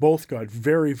 who've both got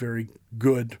very, very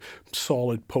good,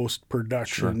 solid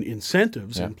post-production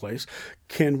incentives in place.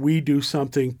 Can we do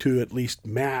something to at least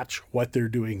match what they're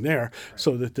doing there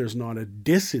so that there's not a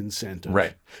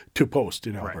disincentive to post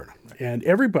in Alberta? And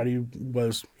everybody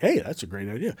was, hey, that's a great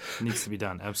idea. Needs to be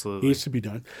done, absolutely. Needs to be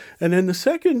done. And then the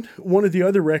second, one of the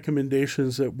other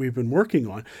recommendations that we've been working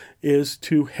on is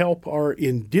to help our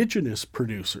Indigenous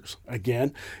producers,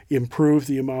 again, improve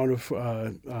the amount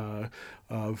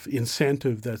of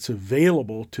incentive that's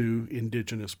available to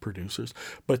Indigenous producers.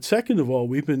 But second of all,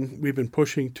 we've been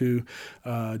pushing to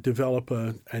develop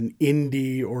an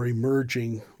indie or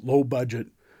emerging low budget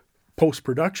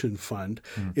post-production fund,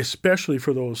 especially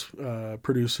for those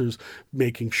producers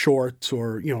making shorts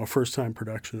or, a first-time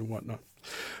production and whatnot.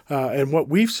 And what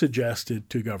we've suggested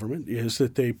to government is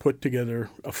that they put together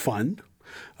a fund.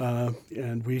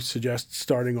 And we suggest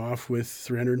starting off with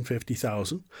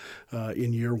 $350,000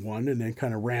 in year one, and then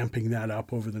kind of ramping that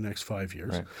up over the next 5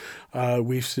 years. Right.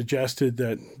 We've suggested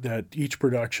that each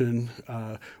production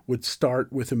would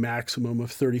start with a maximum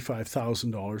of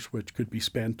 $35,000, which could be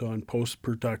spent on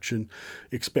post-production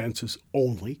expenses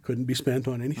only, couldn't be spent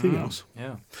on anything else.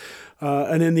 Yeah.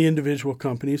 And then the individual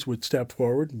companies would step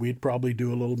forward. We'd probably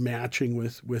do a little matching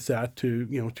with that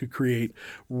to create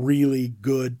really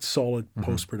good, solid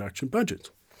post-production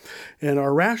budgets. And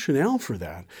our rationale for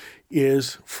that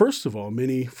is, first of all,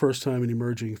 many first-time and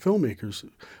emerging filmmakers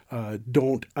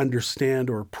don't understand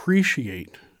or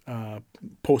appreciate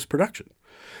post-production.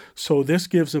 So this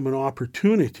gives them an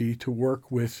opportunity to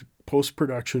work with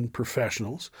post-production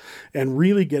professionals and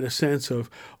really get a sense of,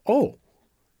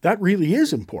 that really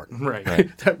is important.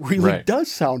 Right. That really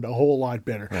does sound a whole lot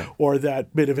better. Right. Or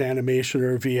that bit of animation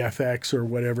or VFX or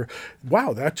whatever.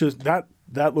 Wow,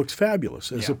 that looks fabulous,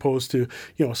 as opposed to,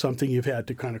 something you've had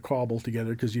to kind of cobble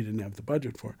together because you didn't have the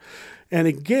budget for. And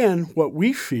again, what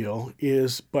we feel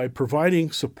is by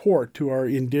providing support to our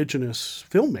Indigenous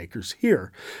filmmakers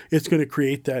here, it's going to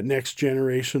create that next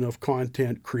generation of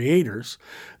content creators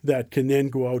that can then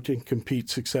go out and compete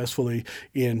successfully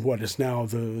in what is now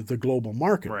the global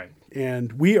market. Right.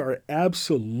 And we are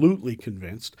absolutely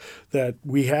convinced that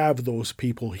we have those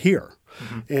people here.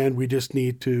 And we just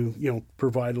need to,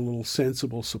 provide a little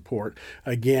sensible support.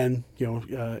 Again,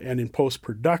 and in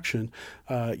post-production,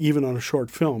 even on a short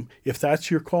film, if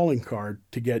that's your calling card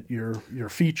to get your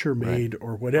feature made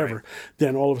or whatever,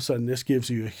 then all of a sudden this gives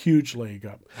you a huge leg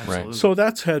up. Absolutely. So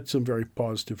that's had some very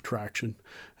positive traction.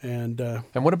 And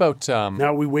what about...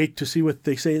 now we wait to see what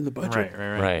they say in the budget.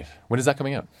 Right. When is that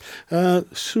coming out?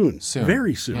 Soon.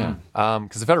 Very soon. Yeah.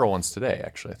 Because the federal one's today,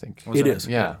 actually, I think. It is.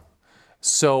 Yeah.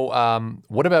 So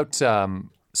what about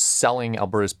selling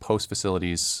Alberta's post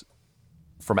facilities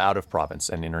from out of province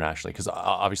and internationally? Because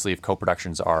obviously if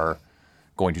co-productions are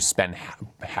going to spend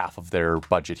half of their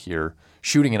budget here,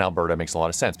 shooting in Alberta makes a lot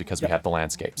of sense because we have the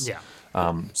landscapes. Yeah.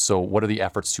 So what are the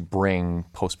efforts to bring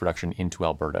post-production into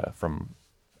Alberta from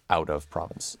out of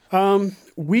province?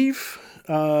 We've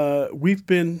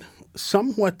been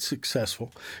somewhat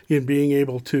successful in being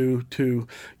able to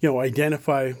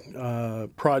identify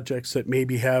projects that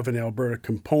maybe have an Alberta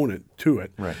component to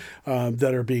it,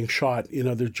 that are being shot in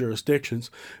other jurisdictions,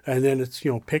 and then it's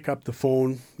pick up the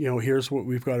phone, here's what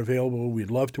we've got available.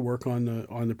 We'd love to work on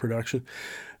the production,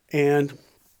 and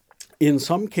in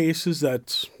some cases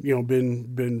that's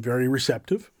been very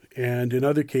receptive, and in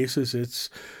other cases it's,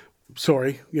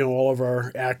 sorry, all of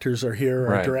our actors are here,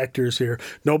 our directors here.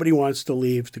 Nobody wants to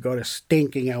leave to go to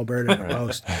stinking Alberta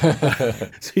Post.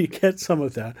 So you get some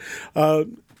of that.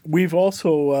 We've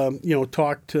also,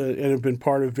 talked and have been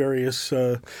part of various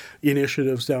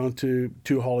initiatives down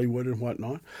to Hollywood and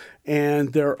whatnot.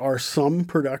 And there are some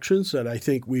productions that I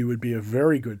think we would be a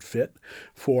very good fit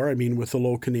for. I mean, with the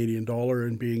low Canadian dollar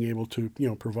and being able to,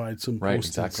 provide some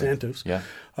post incentives. Yeah.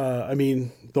 I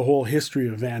mean, the whole history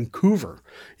of Vancouver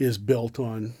is built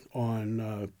on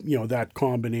that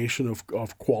combination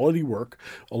of quality work,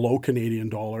 a low Canadian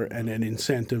dollar, and then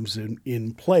incentives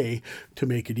in play to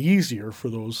make it easier for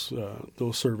those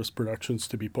service productions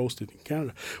to be posted in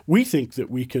Canada. We think that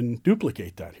we can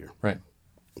duplicate that here. Right.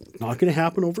 Not going to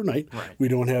happen overnight. Right. We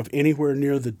don't have anywhere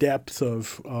near the depth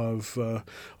of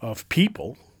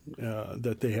people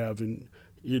that they have in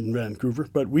Vancouver,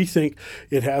 but we think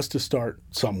it has to start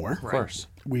somewhere. Of course.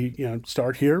 We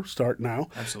start here, start now.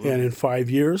 Absolutely. And in 5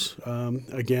 years,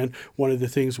 again, one of the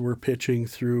things we're pitching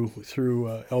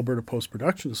through Alberta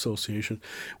Post-Production Association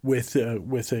with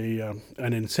an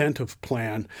incentive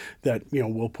plan that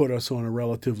will put us on a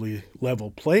relatively level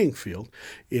playing field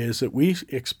is that we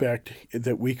expect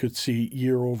that we could see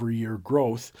year-over-year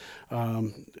growth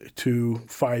to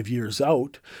 5 years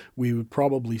out. We would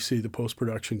probably see the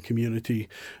post-production community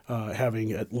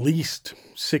having at least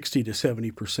 60 to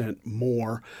 70%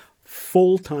 more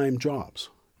full-time jobs.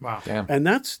 Wow. Damn. And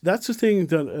that's the thing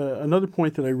that another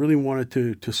point that I really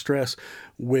wanted to stress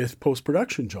with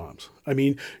post-production jobs. I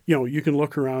mean, you can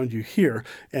look around you here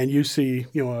and you see,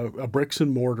 a bricks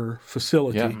and mortar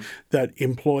facility that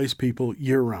employs people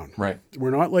year-round. Right.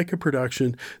 We're not like a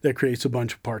production that creates a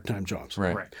bunch of part-time jobs.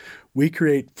 Right. We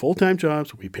create full-time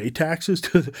jobs. We pay taxes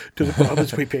to the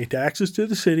province. We pay taxes to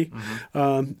the city,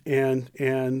 and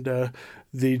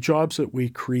the jobs that we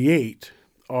create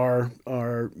are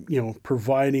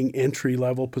providing entry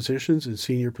level positions and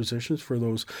senior positions for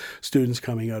those students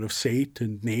coming out of SAIT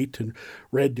and NAIT and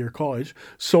Red Deer College.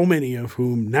 So many of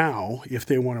whom now, if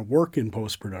they want to work in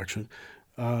post production,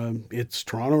 it's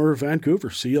Toronto or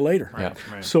Vancouver. See you later.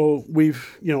 Right. So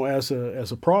we've, as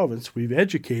a province, we've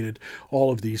educated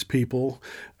all of these people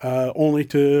only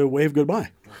to wave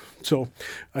goodbye. So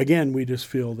again, we just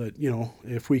feel that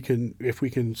if we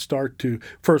can start to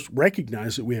first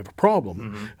recognize that we have a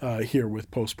problem here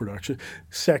with post production,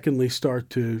 secondly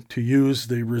start to use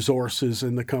the resources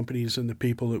and the companies and the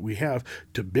people that we have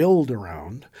to build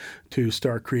around to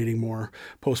start creating more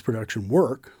post production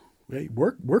work.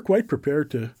 We're quite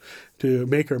prepared to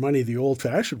make our money the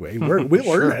old-fashioned way.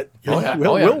 We'll earn it.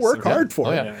 We'll work hard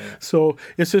for it. So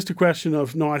it's just a question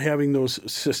of not having those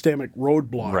systemic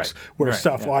roadblocks where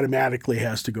stuff automatically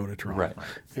has to go to Toronto. Right.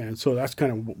 And so that's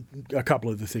kind of a couple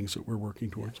of the things that we're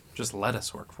working towards. Just let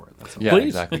us work for it. That's Yeah, Please.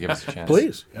 exactly. Give us a chance.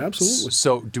 Please, absolutely.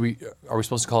 So are we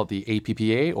supposed to call it the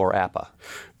APPA or APA?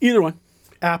 Either one.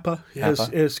 APA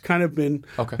has kind of been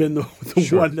the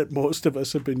one that most of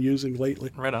us have been using lately.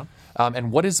 Right on.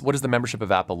 And what does the membership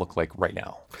of APA look like right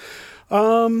now?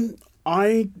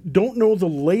 I don't know the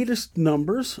latest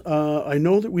numbers. I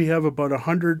know that we have about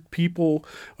 100 people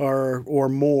or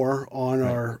more on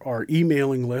our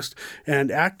emailing list, and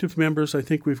active members, I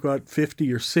think we've got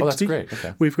 50 or 60. Oh, that's great.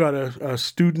 Okay. We've got a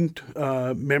student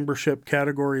membership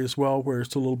category as well, where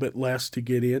it's a little bit less to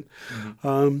get in.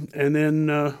 And then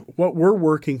what we're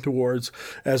working towards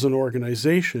as an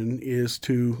organization is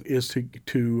to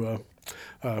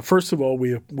first of all,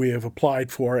 we have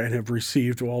applied for and have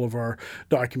received all of our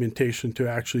documentation to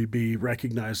actually be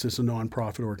recognized as a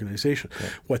nonprofit organization. Okay.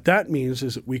 What that means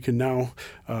is that we can now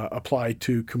apply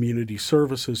to community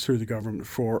services through the government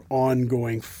for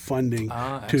ongoing funding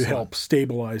to help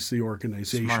stabilize the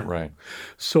organization. Smart. Right.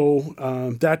 So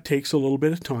that takes a little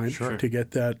bit of time to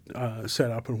get that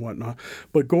set up and whatnot.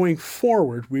 But going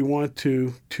forward, we want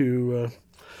to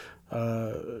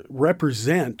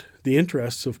represent the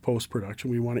interests of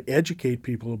post-production. We want to educate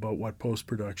people about what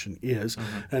post-production is,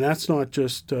 and that's not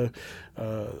just the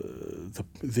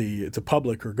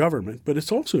public or government, but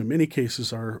it's also in many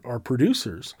cases our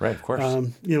producers. Right, of course.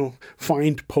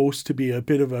 Find post to be a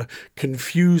bit of a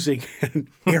confusing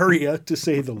area, to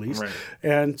say the least. Right.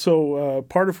 And so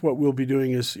part of what we'll be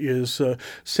doing is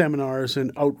seminars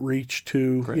and outreach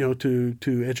to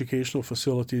to educational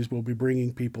facilities. We'll be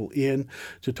bringing people in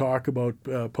to talk about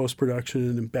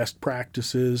post-production and best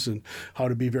practices and how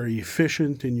to be very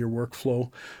efficient in your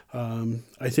workflow.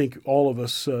 I think all of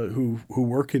us who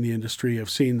work in the industry have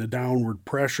seen the downward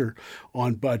pressure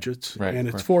on budgets, and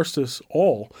it's forced us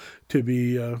all to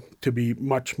be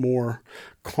much more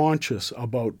conscious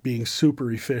about being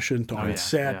super efficient on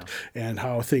set and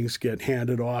how things get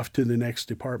handed off to the next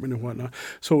department and whatnot.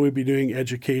 So we'll be doing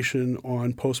education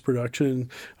on post-production,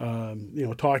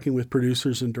 talking with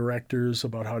producers and directors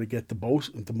about how to get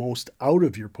the most out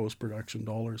of your post-production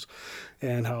dollars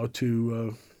and how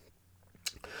to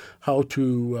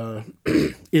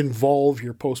involve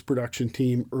your post-production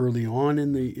team early on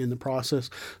in the process.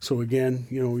 So again,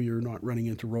 you're not running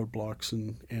into roadblocks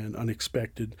and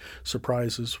unexpected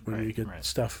surprises when you get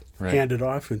stuff handed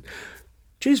off. And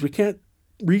geez, we can't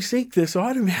resync this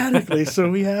automatically, so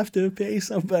we have to pay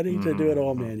somebody to do it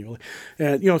all manually,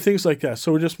 and things like that.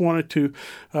 So we just wanted to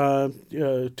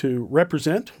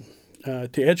represent,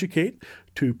 to educate,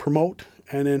 to promote,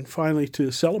 and then finally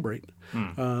to celebrate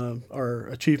our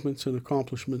achievements and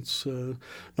accomplishments,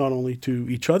 not only to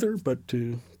each other but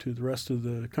to the rest of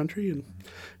the country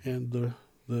and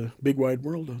the big wide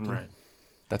world out there. Right.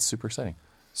 That's super exciting.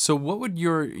 So what would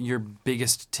your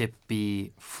biggest tip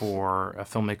be for a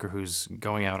filmmaker who's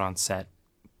going out on set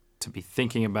to be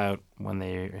thinking about when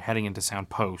they're heading into sound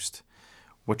post?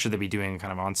 What should they be doing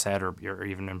kind of on set or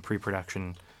even in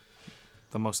pre-production?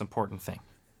 The most important thing.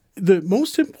 The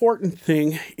most important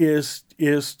thing is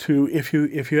to, if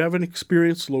you have an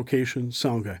experienced location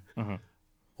sound guy,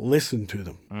 listen to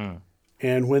them.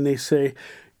 And when they say,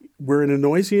 we're in a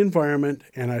noisy environment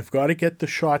and I've got to get the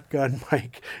shotgun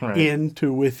mic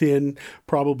into within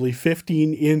probably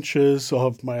 15 inches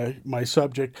of my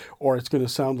subject or it's going to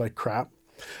sound like crap,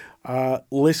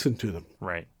 listen to them.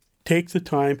 Right. Take the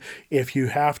time. If you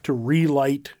have to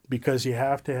relight because you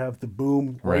have to have the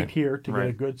boom right here to get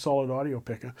a good solid audio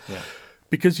pickup,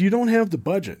 because you don't have the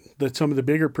budget that some of the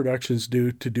bigger productions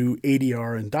do to do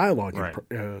ADR and dialogue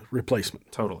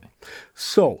replacement. Totally.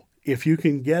 So if you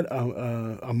can get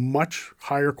a much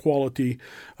higher quality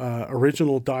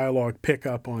original dialogue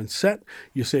pickup on set,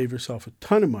 you save yourself a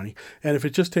ton of money. And if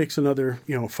it just takes another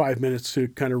 5 minutes to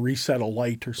kind of reset a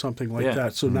light or something like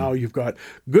that, so now you've got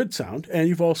good sound and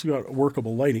you've also got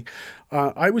workable lighting.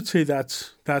 I would say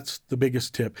that's the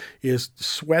biggest tip, is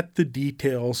sweat the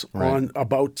details on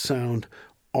about sound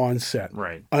on set.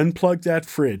 Right. Unplug that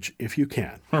fridge if you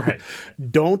can. Right.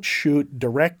 Don't shoot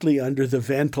directly under the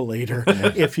ventilator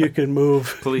if you can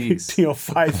move, please,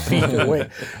 5 feet away.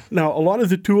 Now, a lot of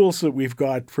the tools that we've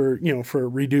got for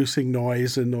reducing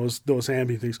noise and those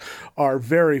ambient things are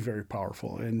very, very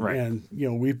powerful, and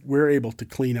we're able to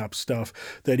clean up stuff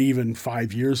that even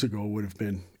 5 years ago would have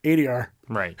been ADR.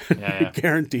 Right. Yeah.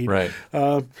 Guaranteed. Right.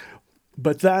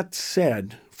 But that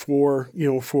said, for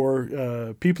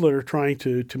people that are trying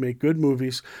to make good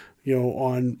movies,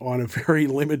 on a very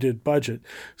limited budget,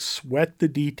 sweat the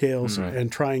details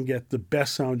and try and get the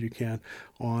best sound you can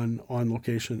on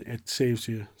location. It saves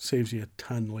you a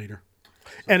ton later,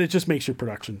 and it just makes your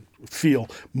production feel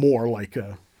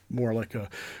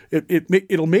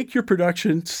it'll make your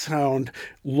production sound,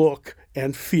 look,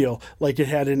 and feel like it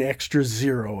had an extra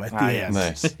zero at the end.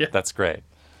 Nice. That's great.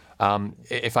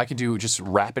 If I could do just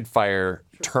rapid fire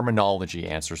terminology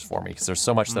answers for me, because there's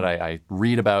so much that I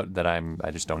read about that I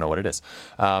just don't know what it is.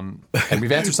 And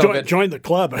we've answered some of it. Join the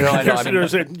club. No, I know.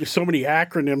 There's so many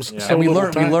acronyms. And we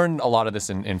learn a lot of this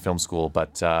in film school.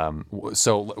 But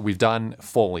so we've done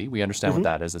Foley. We understand what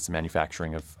that is. It's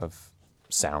manufacturing of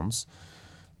sounds.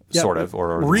 Sort of,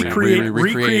 or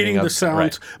recreating the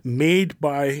sounds made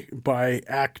by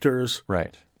actors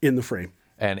in the frame.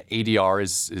 And ADR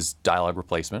is dialogue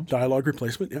replacement. Dialogue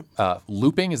replacement, yeah.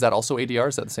 Looping, is that also ADR?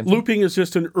 Is that the same thing? Looping is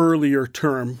just an earlier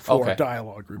term for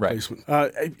dialogue replacement.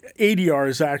 ADR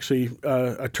is actually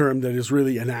a term that is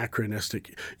really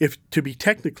anachronistic. If to be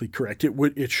technically correct,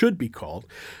 it should be called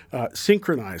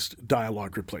synchronized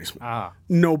dialogue replacement.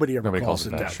 Nobody calls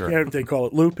it that. Sure. They call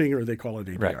it looping or they call it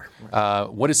ADR. Right.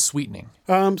 What is sweetening?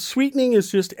 Sweetening is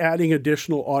just adding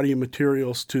additional audio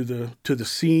materials to the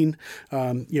scene.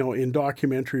 In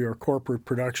documentary or corporate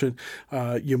production,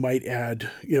 you might add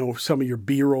some of your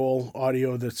B-roll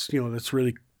audio that's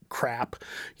really crap.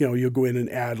 You'll go in and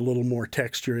add a little more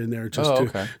texture in there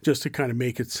just to kind of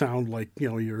make it sound like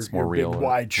your big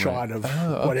wide shot of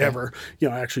whatever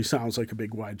actually sounds like a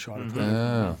big wide shot of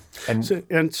that.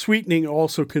 And sweetening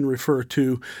also can refer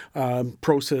to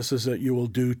processes that you will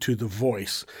do to the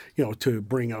voice, to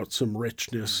bring out some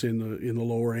richness in the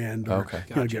lower end, or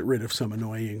get rid of some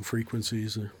annoying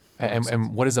frequencies.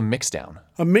 And what is a mix down?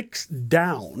 A mix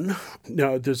down.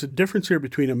 Now, there's a difference here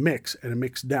between a mix and a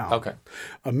mix down. Okay.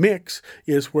 A mix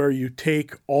is where you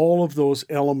take all of those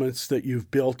elements that you've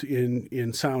built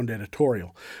in sound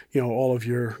editorial. All of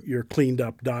your cleaned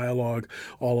up dialogue,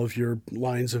 all of your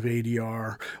lines of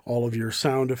ADR, all of your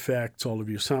sound effects, all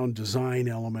of your sound design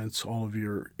elements, all of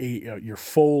your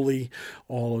Foley,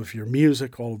 all of your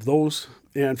music, all of those.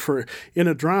 And in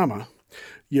a drama,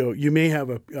 you may have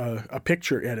a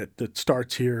picture edit that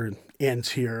starts here and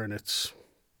ends here, and it's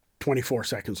 24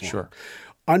 seconds long. Sure.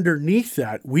 Underneath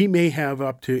that, we may have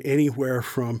up to anywhere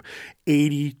from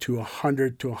 80 to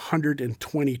 100 to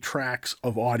 120 tracks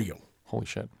of audio. Holy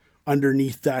shit.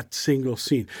 Underneath that single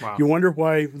scene. Wow. You wonder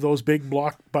why those big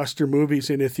blockbuster movies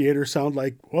in a theater sound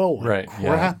like,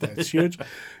 crap, that's huge.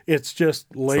 It's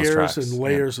just layers and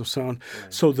layers of sound.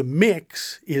 Right. So the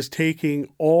mix is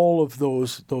taking all of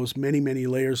those many, many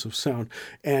layers of sound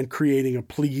and creating a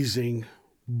pleasing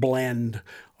blend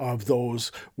of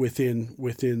those within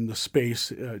the space,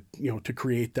 to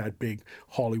create that big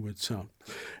Hollywood sound.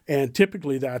 And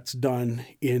typically that's done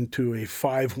into a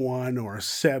 5-1 or a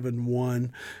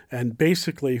 7-1. And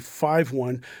basically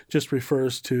 5-1 just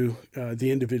refers to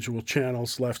the individual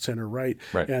channels, left, center, right.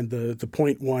 And the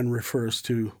 0.1 refers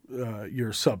to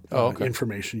your sub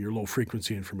information, your low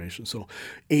frequency information. So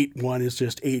 8-1 is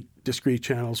just 8 discrete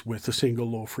channels with a single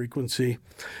low frequency.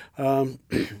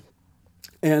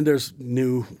 And there's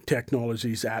new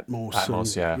technologies,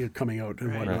 Atmos coming out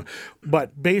and whatnot.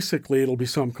 But basically, it'll be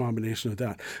some combination of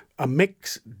that. A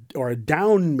mix or a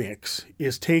down mix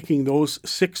is taking those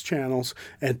 6 channels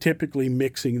and typically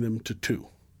mixing them to 2.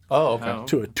 Oh, okay.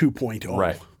 To a 2.0.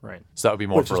 Right. So that would be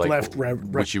more for like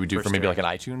which you would do for maybe like an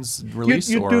iTunes release?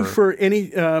 You'd do for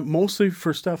any, mostly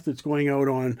for stuff that's going out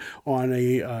on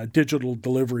a digital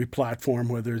delivery platform,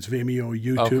 whether it's Vimeo,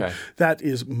 YouTube. Okay. That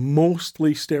is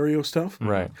mostly stereo stuff.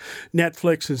 Right.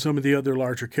 Netflix and some of the other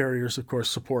larger carriers, of course,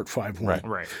 support 5.1.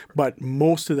 Right. But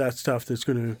most of that stuff that's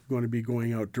going to be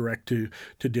going out direct to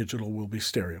digital will be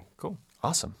stereo. Cool.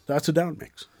 Awesome. That's a down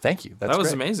mix. Thank you. That's that was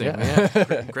great. amazing.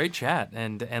 Yeah. Great chat.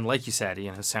 And like you said,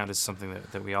 sound is something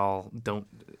that we all don't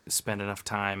spend enough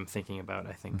time thinking about,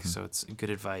 I think. So it's good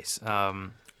advice.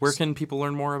 Where can people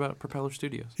learn more about Propeller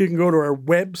Studios? You can go to our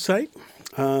website,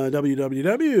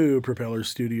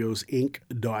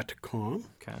 www.propellerstudiosinc.com.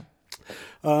 Okay.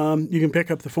 You can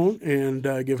pick up the phone and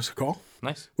give us a call.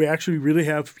 Nice. We actually really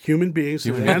have human beings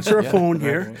that answer a phone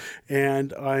here, right.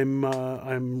 and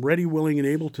I'm ready, willing, and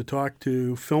able to talk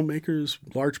to filmmakers,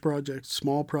 large projects,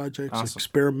 small projects, Awesome.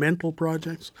 experimental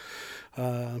projects.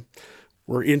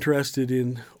 We're interested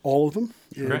in all of them,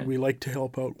 and Great. we like to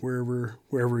help out wherever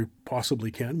we possibly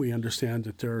can. We understand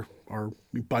that there are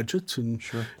budgets, and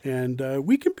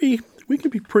we can be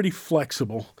pretty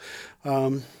flexible.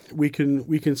 We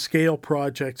can scale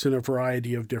projects in a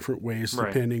variety of different ways,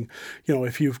 Right. depending,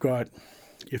 if you've got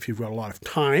a lot of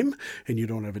time and you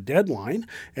don't have a deadline,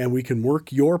 and we can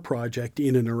work your project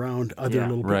in and around other Yeah.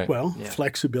 little Right. bit. Well, Yeah.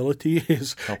 flexibility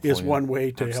is Helpful, one way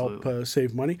to Absolutely. help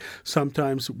save money.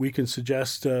 Sometimes we can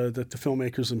suggest that the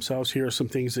filmmakers themselves, here are some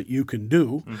things that you can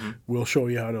do. We'll show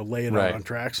you how to lay it Right. out on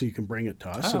tracks, and you can bring it to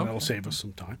us, and that'll save us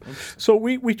some time. Interesting. So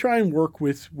we try and work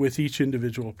with each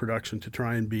individual production to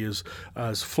try and be as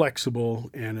flexible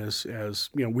and as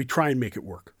we try and make it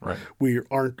work. Right. We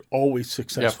aren't always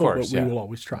successful, course, but we yeah. will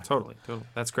always try. Totally.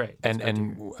 That's great.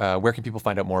 And where can people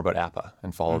find out more about APA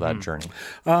and follow that journey?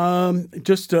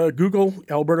 Just Google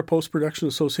Alberta Post-Production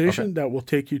Association. That will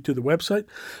take you to the website.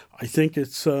 I think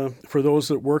it's for those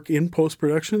that work in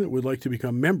post-production that would like to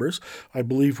become members. I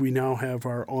believe we now have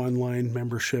our online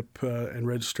membership and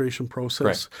registration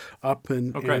process up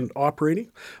and operating.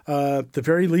 At the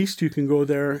very least, you can go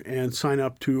there and sign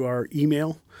up to our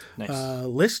email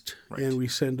list, and we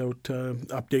send out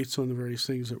updates on the various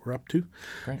things that we're up to.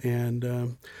 Great.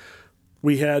 And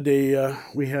we had a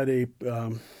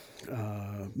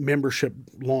membership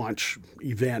launch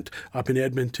event up in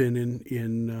Edmonton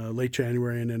in late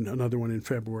January, and then another one in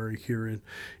February here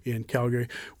in Calgary.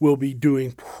 We'll be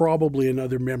doing probably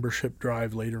another membership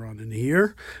drive later on in the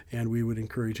year, and we would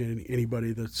encourage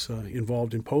anybody that's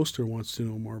involved in post or wants to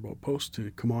know more about post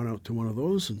to come on out to one of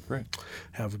those and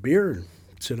have a beer and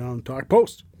sit down and talk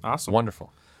post. Awesome.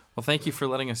 Wonderful. Well, thank you for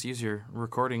letting us use your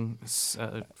recording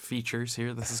features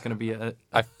here. This is going to be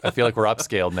I feel like we're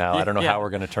upscaled now. I don't know how we're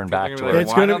going to turn back to It's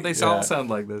Why gonna- don't they all sound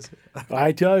like this?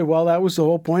 I tell you, well, that was the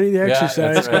whole point of the exercise,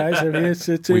 that's right. guys. I mean, it's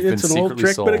We've an been old secretly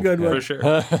trick, but a sold. good one. For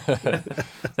sure.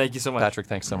 Thank you so much. Patrick,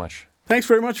 thanks so much. Thanks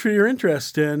very much for your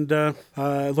interest, and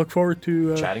look forward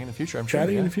to Chatting in the future, I'm sure.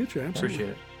 chatting in yeah. the future. Absolutely.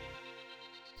 Appreciate it.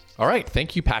 All right.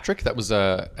 Thank you, Patrick. That was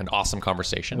an awesome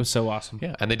conversation. It was so awesome.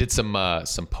 Yeah, and they did some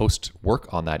post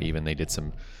work on that. Even they did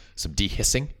some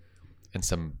dehissing and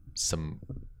some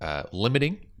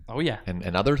limiting Oh yeah.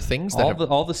 and other things that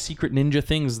All the secret ninja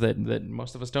things that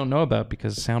most of us don't know about,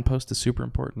 because sound post is super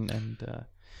important, and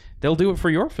they'll do it for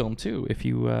your film too if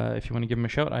you want to give them a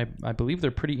shout. I believe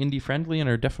they're pretty indie friendly and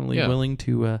are definitely willing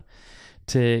to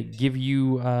give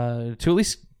you to at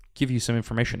least give you some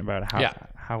information about how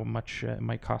much it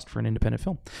might cost for an independent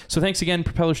film. So thanks again,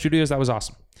 Propeller Studios. That was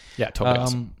awesome. Yeah,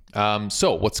 totally awesome.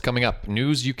 So what's coming up?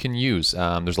 News you can use.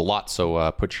 There's a lot,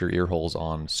 so put your ear holes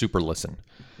on super listen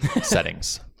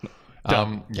settings.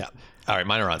 Yeah. All right,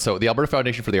 mine are on. So the Alberta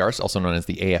Foundation for the Arts, also known as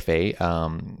the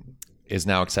AFA, is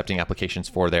now accepting applications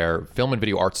for their Film and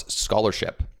Video Arts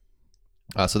Scholarship.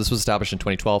 So this was established in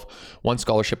 2012. One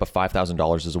scholarship of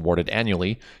 $5,000 is awarded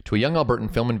annually to a young Albertan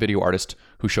film and video artist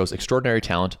who shows extraordinary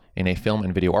talent in a film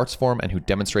and video arts form and who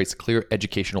demonstrates clear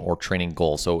educational or training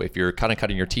goals. So if you're kind of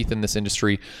cutting your teeth in this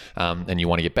industry and you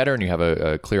want to get better and you have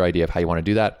a clear idea of how you want to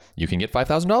do that, you can get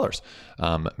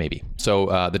 $5,000 maybe.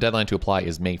 So the deadline to apply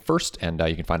is May 1st, and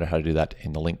you can find out how to do that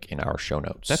in the link in our show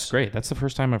notes. That's great. That's the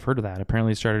first time I've heard of that.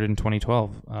 Apparently it started in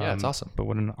 2012. Yeah, it's awesome. But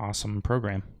what an awesome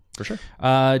program. For sure.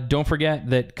 Don't forget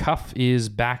that Cuff is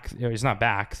back. It's not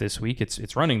back this week.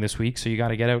 It's running this week. So you got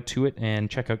to get out to it and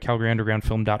check out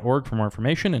calgaryundergroundfilm.org for more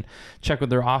information, and check out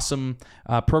their awesome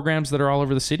programs that are all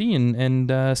over the city,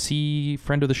 and see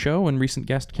friend of the show and recent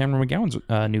guest Cameron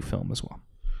McGowan's new film as well.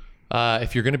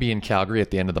 If you're going to be in Calgary at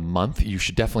the end of the month, you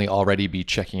should definitely already be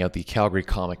checking out the Calgary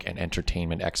Comic and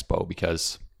Entertainment Expo,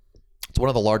 because it's one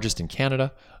of the largest in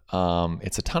Canada.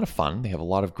 It's a ton of fun. They have a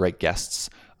lot of great guests.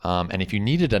 And if you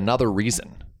needed another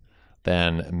reason,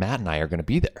 then Matt and I are going to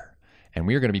be there. And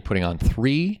we are going to be putting on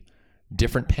 3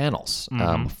 different panels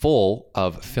full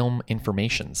of film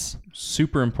informations.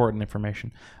 Super important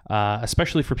information,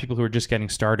 especially for people who are just getting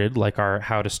started, like our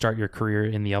How to Start Your Career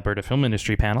in the Alberta Film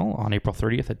Industry panel on April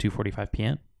 30th at 2:45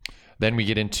 p.m. Then we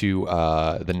get into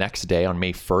the next day on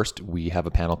May 1st. We have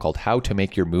a panel called How to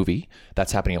Make Your Movie.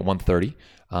 That's happening at 1:30.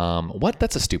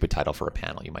 That's a stupid title for a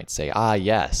panel, you might say.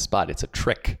 Yes, but it's a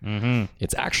trick.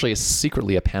 It's actually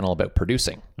secretly a panel about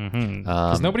producing.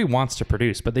 Because nobody wants to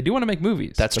produce, but they do want to make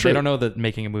movies. That's but true. They don't know that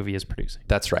making a movie is producing.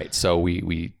 That's right. So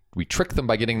we trick them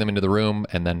by getting them into the room,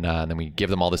 and then we give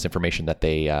them all this information that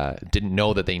they didn't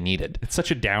know that they needed. It's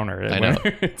such a downer. I know,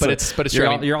 but it's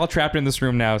true. You're all trapped in this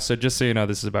room now. So just so you know,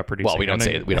 this is about producing. Well, we don't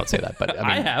say that, but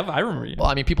I mean, I remember you. Well,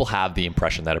 I mean, people have the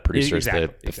impression that a producer is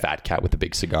the fat cat with the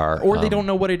big cigar, or they don't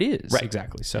know what it is. Right.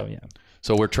 Exactly. So yeah.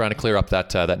 So we're trying to clear up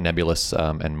that nebulous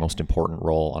and most important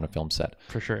role on a film set.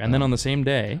 For sure. And then on the same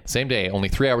day, only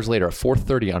 3 hours later, at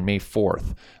 4:30 on May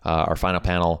 4th, our final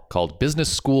panel called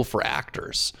Business School for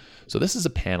Actors. So this is a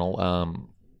panel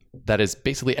that is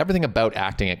basically everything about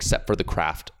acting except for the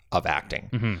craft of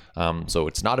acting. So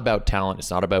it's not about talent.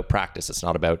 It's not about practice. It's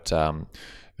not about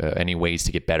any ways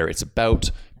to get better. It's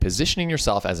about positioning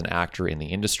yourself as an actor in the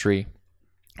industry.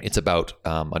 It's about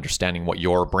understanding what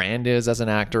your brand is as an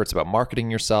actor. It's about marketing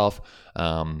yourself,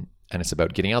 and it's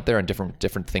about getting out there and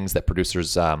different things that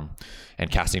producers and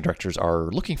casting directors are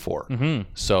looking for.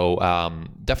 So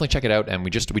definitely check it out. And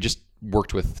we just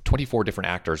worked with 24 different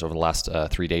actors over the last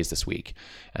 3 days this week,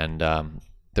 and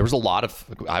there was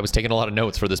I was taking a lot of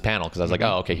notes for this panel because I was like,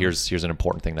 oh, okay, here's an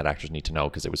important thing that actors need to know,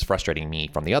 because it was frustrating me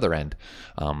from the other end.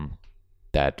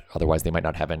 That otherwise they might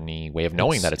not have any way of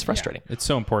knowing that it's frustrating. Yeah, it's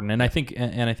so important, and I think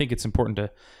it's important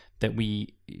that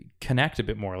we connect a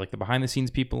bit more. Like the behind the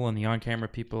scenes people and the on camera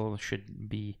people should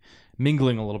be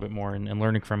mingling a little bit more and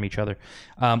learning from each other.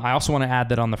 I also want to add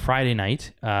that on the Friday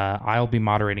night, I'll be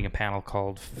moderating a panel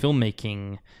called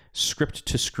Filmmaking Script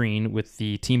to Screen with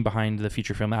the team behind the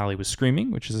feature film Allie Was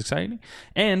Screaming, which is exciting,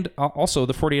 and also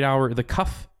the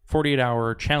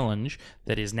 48-hour challenge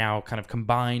that is now kind of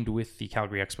combined with the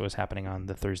Calgary Expo is happening on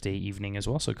the Thursday evening as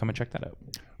well. So come and check that out.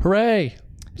 Hooray!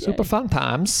 Super fun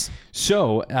times.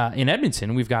 So in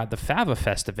Edmonton, we've got the Fava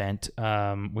Fest event,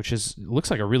 which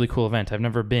looks like a really cool event. I've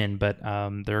never been, but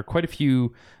there are quite a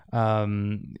few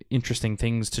interesting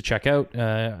things to check out,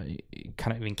 kind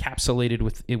of encapsulated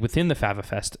within the Fava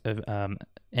Fest.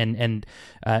 And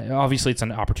obviously it's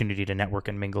an opportunity to network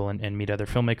and mingle and meet other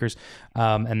filmmakers.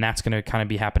 And that's going to kind of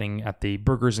be happening at the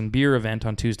Burgers and Beer event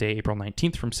on Tuesday, April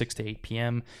 19th from 6 to 8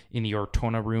 p.m. in the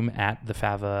Ortona room at the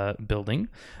Fava building.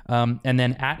 And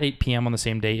then at 8 p.m. on the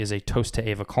same day is a toast to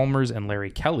Ava Colmers and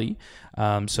Larry Kelly.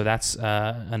 So that's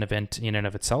an event in and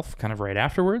of itself, kind of right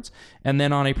afterwards. And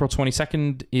then on April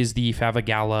 22nd is the Fava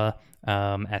Gala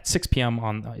at 6 p.m.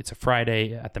 It's a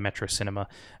Friday at the Metro Cinema,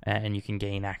 and you can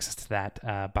gain access to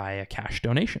that by a cash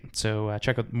donation. So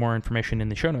check out more information in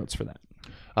the show notes for that.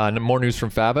 More news from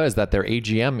Fava is that their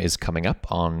AGM is coming up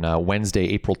on Wednesday,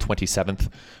 April 27th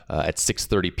at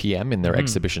 6:30 p.m. in their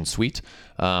exhibition suite.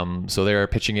 So they're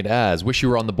pitching it as wish you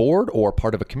were on the board or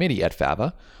part of a committee at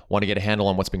Fava. Want to get a handle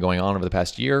on what's been going on over the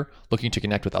past year, looking to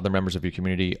connect with other members of your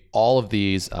community. All of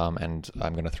these, and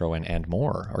I'm going to throw in and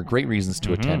more, are great reasons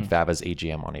to attend Fava's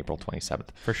AGM on April 27th.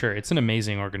 For sure. It's an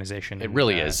amazing organization. It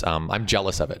really is. I'm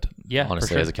jealous of it. Yeah,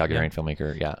 honestly, as a Calgarian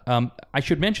filmmaker. Yeah. I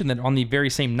should mention that on the very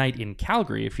same night in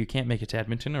Calgary, if you can't make it to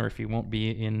Edmonton, or if you won't be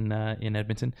in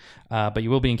Edmonton, but you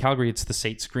will be in Calgary, it's the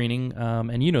SATE screening,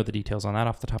 and you know the details on that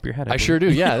off the top of your head. I sure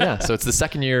do. Yeah. So it's the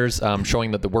second year's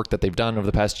showing that the work that they've done over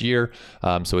the past year.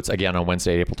 So it's again on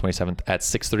Wednesday, April 27th at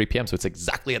 6:30 p.m. So it's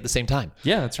exactly at the same time.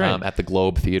 Yeah, that's right. At the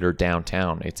Globe Theater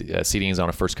downtown. It's seating is on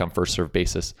a first come first served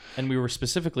basis. And we were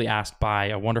specifically asked by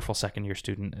a wonderful second year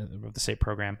student of the SATE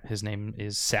program. His name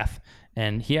is Seth,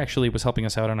 and he actually was helping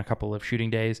us out on a couple of shooting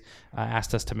days.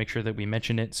 Asked us to make sure that we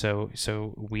mention it. So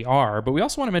we are, but we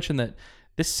also want to mention that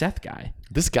this Seth guy,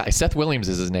 Seth Williams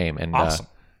is his name, and awesome.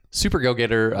 Super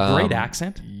go-getter. Great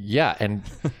accent. Yeah, and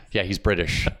he's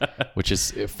British, which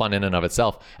is fun in and of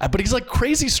itself. But he's like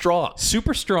crazy strong.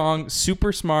 Super strong,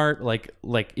 super smart.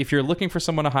 Like if you're looking for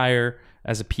someone to hire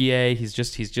as a PA, he's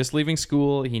just leaving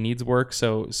school. He needs work,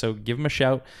 so give him a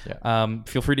shout. Yeah.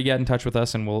 Feel free to get in touch with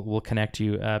us, and we'll connect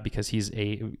you because he's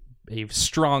a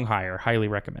strong hire. Highly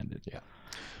recommended. Yeah.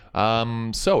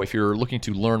 So if you're looking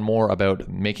to learn more about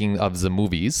making of the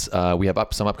movies, we have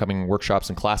some upcoming workshops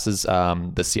and classes.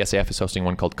 The CSAF is hosting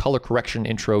one called Color Correction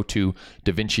Intro to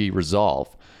DaVinci Resolve.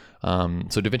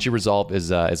 So DaVinci Resolve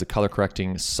is a color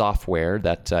correcting software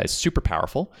that is super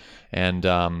powerful. And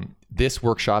this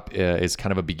workshop is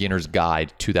kind of a beginner's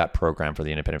guide to that program for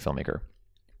the independent filmmaker.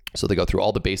 So they go through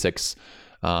all the basics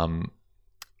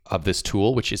of this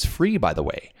tool, which is free, by the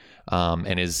way,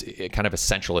 and is kind of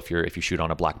essential if you shoot on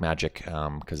a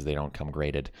Blackmagic, because they don't come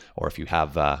graded, or if you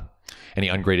have any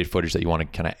ungraded footage that you want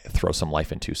to kind of throw some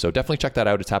life into. So definitely check that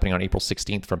out. It's happening on April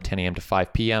 16th from 10 a.m. to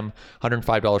 5 p.m.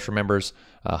 $105 for members,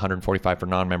 $145 for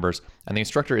non-members. And the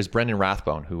instructor is Brendan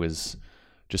Rathbone, who is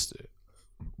just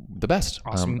the best.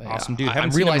 Awesome dude. I'm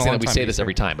realizing that we say this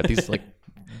every time, but these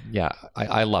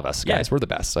I love us guys. We're the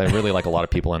best. I really like a lot of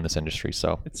people in this industry.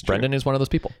 So Brendan is one of those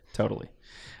people. Totally.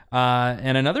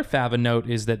 And another Fava note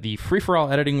is that the free-for-all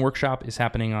editing workshop is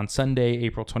happening on Sunday,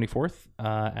 April 24th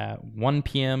at 1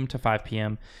 p.m. to 5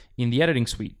 p.m. in the editing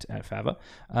suite at Fava.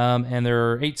 And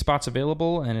there are 8 spots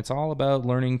available, and it's all about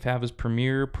learning Fava's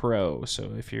Premiere Pro.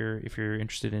 So if you're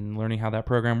interested in learning how that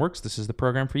program works, this is the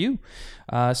program for you.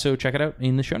 So check it out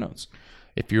in the show notes.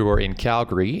 If you are in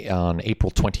Calgary on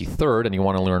April 23rd and you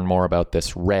want to learn more about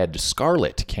this Red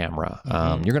Scarlet camera,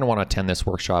 you're going to want to attend this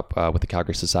workshop with the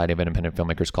Calgary Society of Independent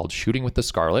Filmmakers called Shooting with the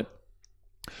Scarlet.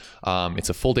 It's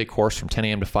a full day course from 10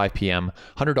 a.m. to 5 p.m.,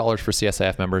 $100 for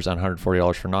CSIF members and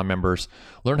 $140 for non-members.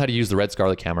 Learn how to use the Red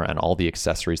Scarlet camera and all the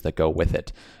accessories that go with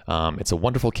it. It's a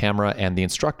wonderful camera, and the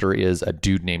instructor is a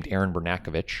dude named Aaron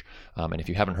Bernakovich. And if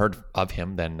you haven't heard of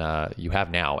him, then you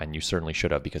have now, and you certainly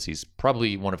should have, because he's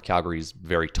probably one of Calgary's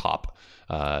very top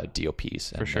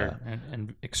DOPs. For sure,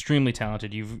 and extremely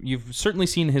talented. You've certainly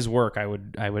seen his work. I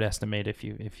would estimate if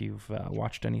you've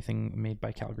watched anything made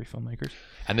by Calgary filmmakers.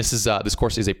 And this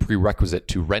course is a prerequisite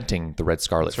to renting the Red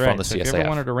Scarlet from the CSIF. If you ever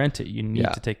wanted to rent it, you need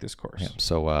to take this course. Yeah.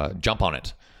 So jump on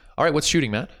it. All right, what's shooting,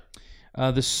 Matt?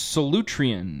 The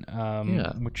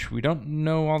Solutrian, which we don't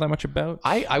know all that much about.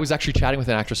 I was actually chatting with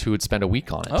an actress who would spend a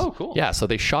week on it. Oh, cool. Yeah, so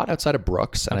they shot outside of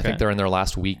Brooks, and I think they're in their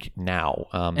last week now.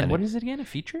 And what is it again, a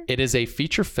feature? It is a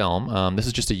feature film. This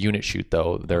is just a unit shoot,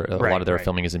 though. A lot of their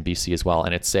filming is in BC as well,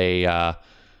 and it's a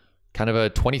kind of a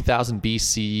 20,000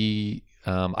 BC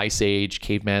Ice Age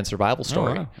caveman survival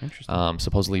story. Oh, wow. Interesting.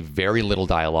 Supposedly very little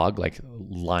dialogue, like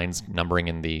lines numbering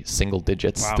in the single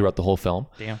digits throughout the whole film.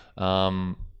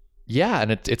 Damn. Yeah,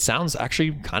 and it sounds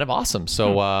actually kind of awesome.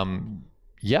 So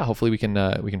hopefully we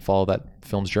can follow that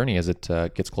film's journey as it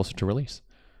gets closer to release.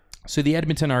 So the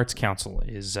Edmonton Arts Council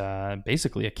is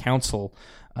basically a council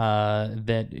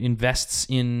that invests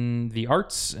in the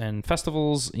arts and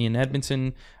festivals in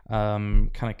Edmonton,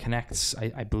 kind of connects,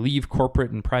 I believe,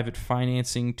 corporate and private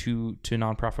financing to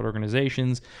nonprofit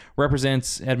organizations,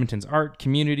 represents Edmonton's art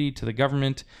community to the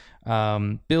government,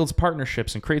 builds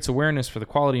partnerships and creates awareness for the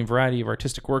quality and variety of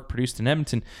artistic work produced in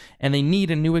Edmonton. And they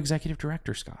need a new executive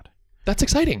director, Scott. That's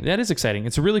exciting. That is exciting.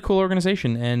 It's a really cool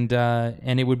organization, and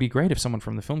it would be great if someone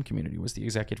from the film community was the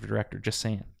executive director. Just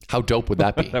saying. How dope would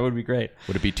that be? That would be great.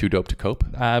 Would it be too dope to cope?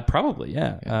 Probably,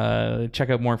 yeah. Check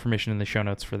out more information in the show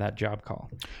notes for that job call.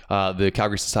 The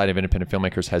Calgary Society of Independent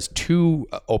Filmmakers has 2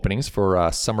 openings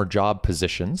for summer job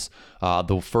positions.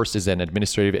 The first is an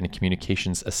administrative and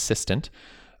communications assistant.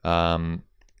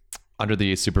 Under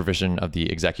the supervision of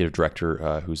the executive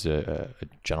director, who's a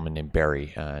gentleman named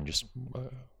Barry, and just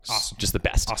awesome, just the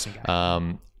best. Awesome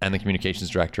guy. And the communications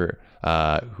director,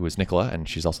 who is Nicola, and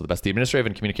she's also the best. The administrative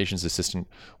and communications assistant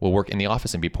will work in the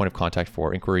office and be point of contact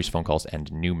for inquiries, phone calls,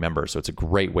 and new members. So it's a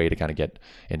great way to kind of get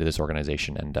into this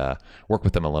organization and work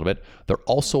with them a little bit. They're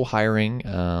also hiring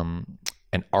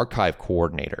an archive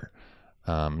coordinator.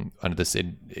 Under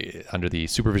the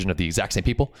supervision of the exact same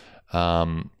people.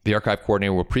 The archive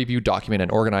coordinator will preview, document,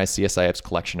 and organize CSIF's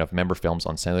collection of member films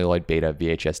on celluloid, beta,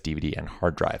 VHS, DVD, and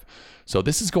hard drive. So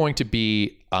this is going to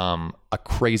be a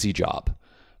crazy job.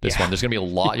 This one, there's going to be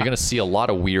a lot. You're going to see a lot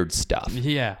of weird stuff.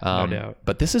 Yeah, no doubt.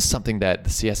 But this is something that the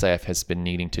CSIF has been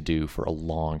needing to do for a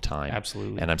long time.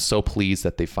 Absolutely. And I'm so pleased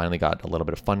that they finally got a little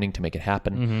bit of funding to make it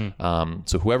happen.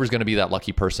 So whoever's going to be that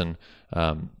lucky person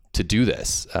to do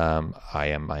this, I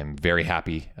am very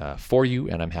happy for you,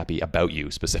 and I'm happy about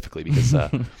you specifically, because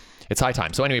it's high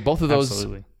time. So anyway, both of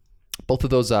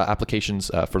those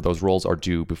applications for those roles are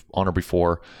due on or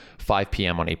before 5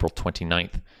 p.m. on April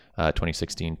 29th,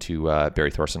 2016 to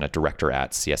Barry Thorson at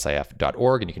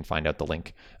director@csif.org, and you can find out the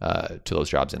link to those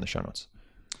jobs in the show notes.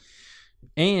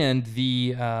 And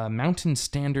the Mountain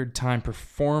Standard Time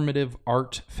Performative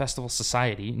Art Festival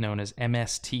Society, known as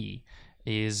MST,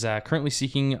 is currently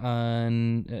seeking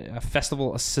a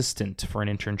festival assistant for an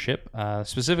internship,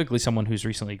 specifically someone who's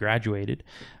recently graduated,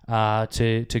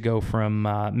 to go from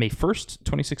May 1st,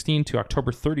 2016 to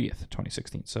October 30th,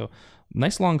 2016. So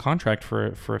nice long contract for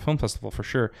a film festival for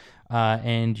sure.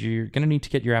 And you're going to need to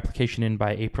get your application in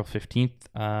by April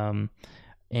 15th.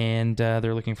 And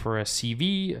they're looking for a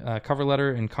CV, a cover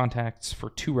letter, and contacts for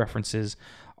 2 references.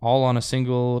 all on a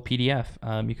single PDF.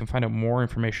 You can find out more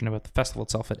information about the festival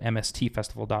itself at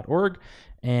mstfestival.org,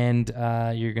 and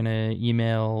you're going to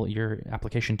email your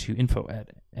application to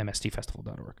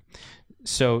info@mstfestival.org.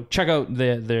 So check out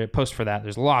the post for that.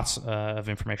 There's lots of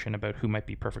information about who might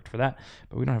be perfect for that,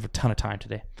 but we don't have a ton of time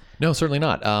today. No, certainly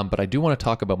not. But I do want to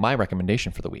talk about my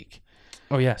recommendation for the week.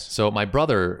 Oh, yes. So my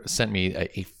brother sent me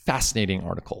a fascinating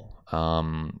article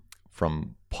from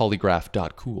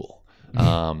polygraph.cool.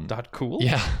 Cool?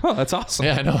 Yeah. Oh, that's awesome.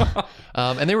 Yeah, I know.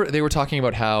 And they were talking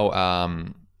about how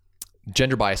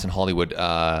gender bias in Hollywood,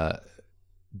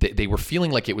 they were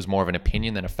feeling like it was more of an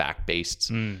opinion than a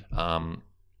fact-based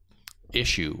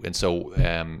issue. And so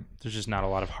there's just not a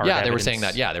lot of hard evidence. They were saying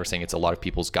that. Yeah, they were saying it's a lot of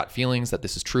people's gut feelings that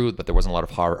this is true, but there wasn't a lot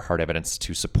of hard evidence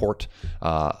to support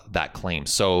that claim.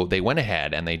 So they went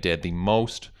ahead and they did the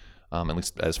most, at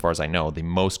least as far as I know, the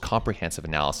most comprehensive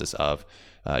analysis of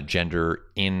gender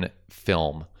in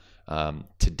film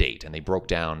to date. And they broke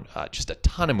down just a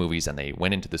ton of movies, and they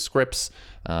went into the scripts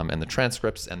and the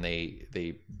transcripts, and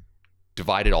they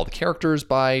divided all the characters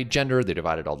by gender. They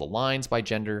divided all the lines by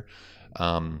gender.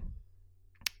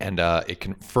 And it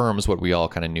confirms what we all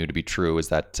kind of knew to be true, is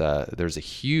that there's a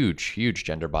huge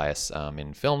gender bias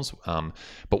in films.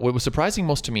 But what was surprising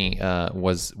most to me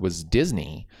was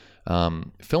Disney.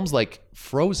 Films like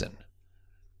Frozen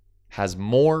has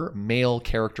more male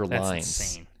character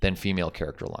lines than female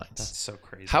character lines. That's so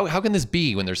crazy. How can this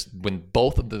be when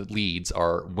both of the leads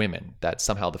are women, that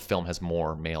somehow the film has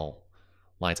more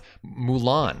lines?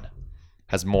 Mulan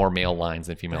has more male lines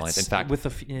than female lines. In fact,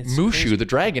 Mushu, the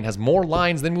dragon, has more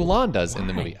lines than Mulan does in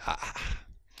the movie.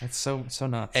 That's so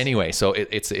nuts. Anyway, so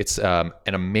it's an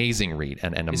amazing read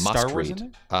and a Is must Star Wars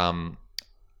read. in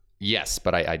Yes,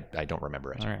 but I don't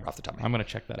remember it off the top of my head. I'm going to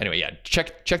check that out. Anyway, yeah,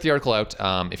 check the article out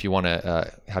if you want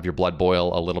to have your blood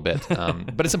boil a little bit.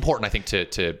 But it's important, I think,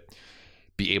 to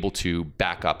be able to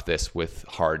back up this with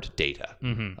hard data.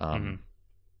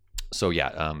 So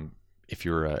yeah, if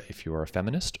you're a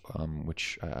feminist,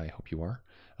 which I hope you are,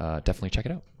 definitely check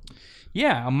it out.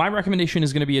 Yeah, my recommendation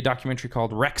is going to be a documentary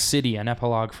called Wreck City, an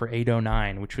epilogue for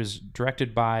 809, which was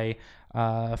directed by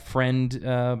a friend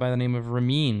by the name of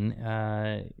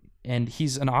Ramin, and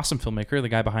he's an awesome filmmaker, the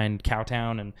guy behind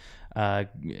Cowtown,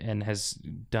 and has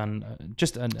done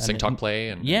just Sing Talk Play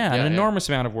and an enormous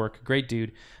amount of work. Great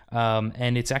dude.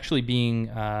 And it's actually being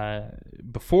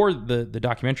before the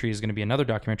documentary is going to be another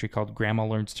documentary called Grandma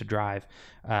Learns to Drive,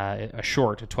 a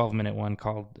 12-minute one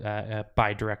called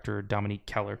by director Dominique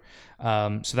Keller.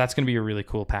 So that's going to be a really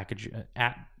cool package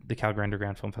at the Calgary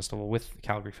Underground Film Festival with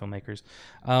Calgary filmmakers.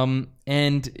 And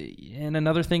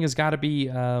another thing has got to be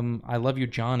I Love You,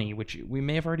 Johnny, which we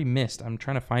may have already missed. I'm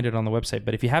trying to find it on the website,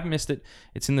 but if you haven't missed it,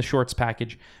 it's in the shorts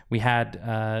package. We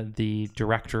had the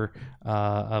director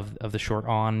of the short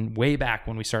on way back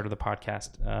when we started the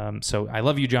podcast. So I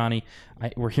Love You, Johnny.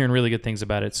 We're hearing really good things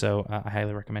about it, so I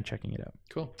highly recommend checking it out.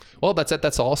 Cool. Well, that's it.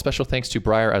 That's all. Special thanks to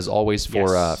Briar, as always,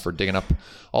 for digging up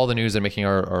all the news and making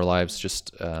our lives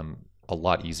just a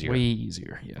lot easier. Way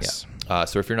easier, yes. Yeah.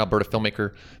 So if you're an Alberta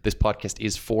filmmaker, this podcast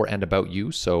is for and about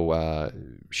you. So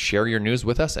share your news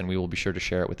with us, and we will be sure to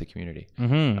share it with the community.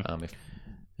 And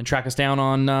track us down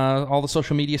on all the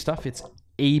social media stuff. It's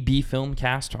AB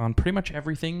Filmcast on pretty much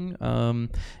everything.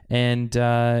 And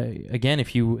again,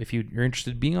 if you're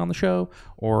interested in being on the show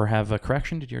or have a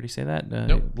correction, did you already say that?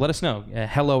 Nope. Let us know.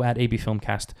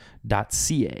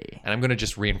 hello@abfilmcast.ca. And I'm going to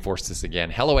just reinforce this again.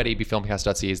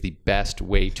 hello@abfilmcast.ca is the best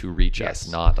way to reach us,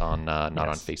 not on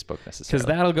Facebook necessarily. Because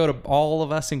that'll go to all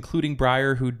of us, including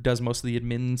Briar, who does most of the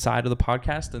admin side of the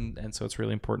podcast, and so it's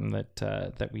really important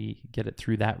that we get it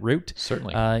through that route.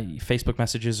 Certainly. Facebook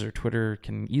messages or Twitter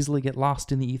can easily get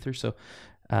lost in the ether, so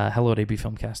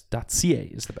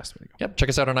hello@abfilmcast.ca is the best way to go. Yep. Check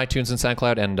us out on iTunes and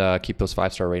SoundCloud, and keep those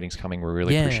 5-star ratings coming. We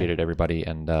really appreciate it, everybody.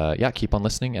 And keep on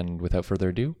listening. And without further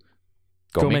ado,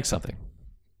 go make something.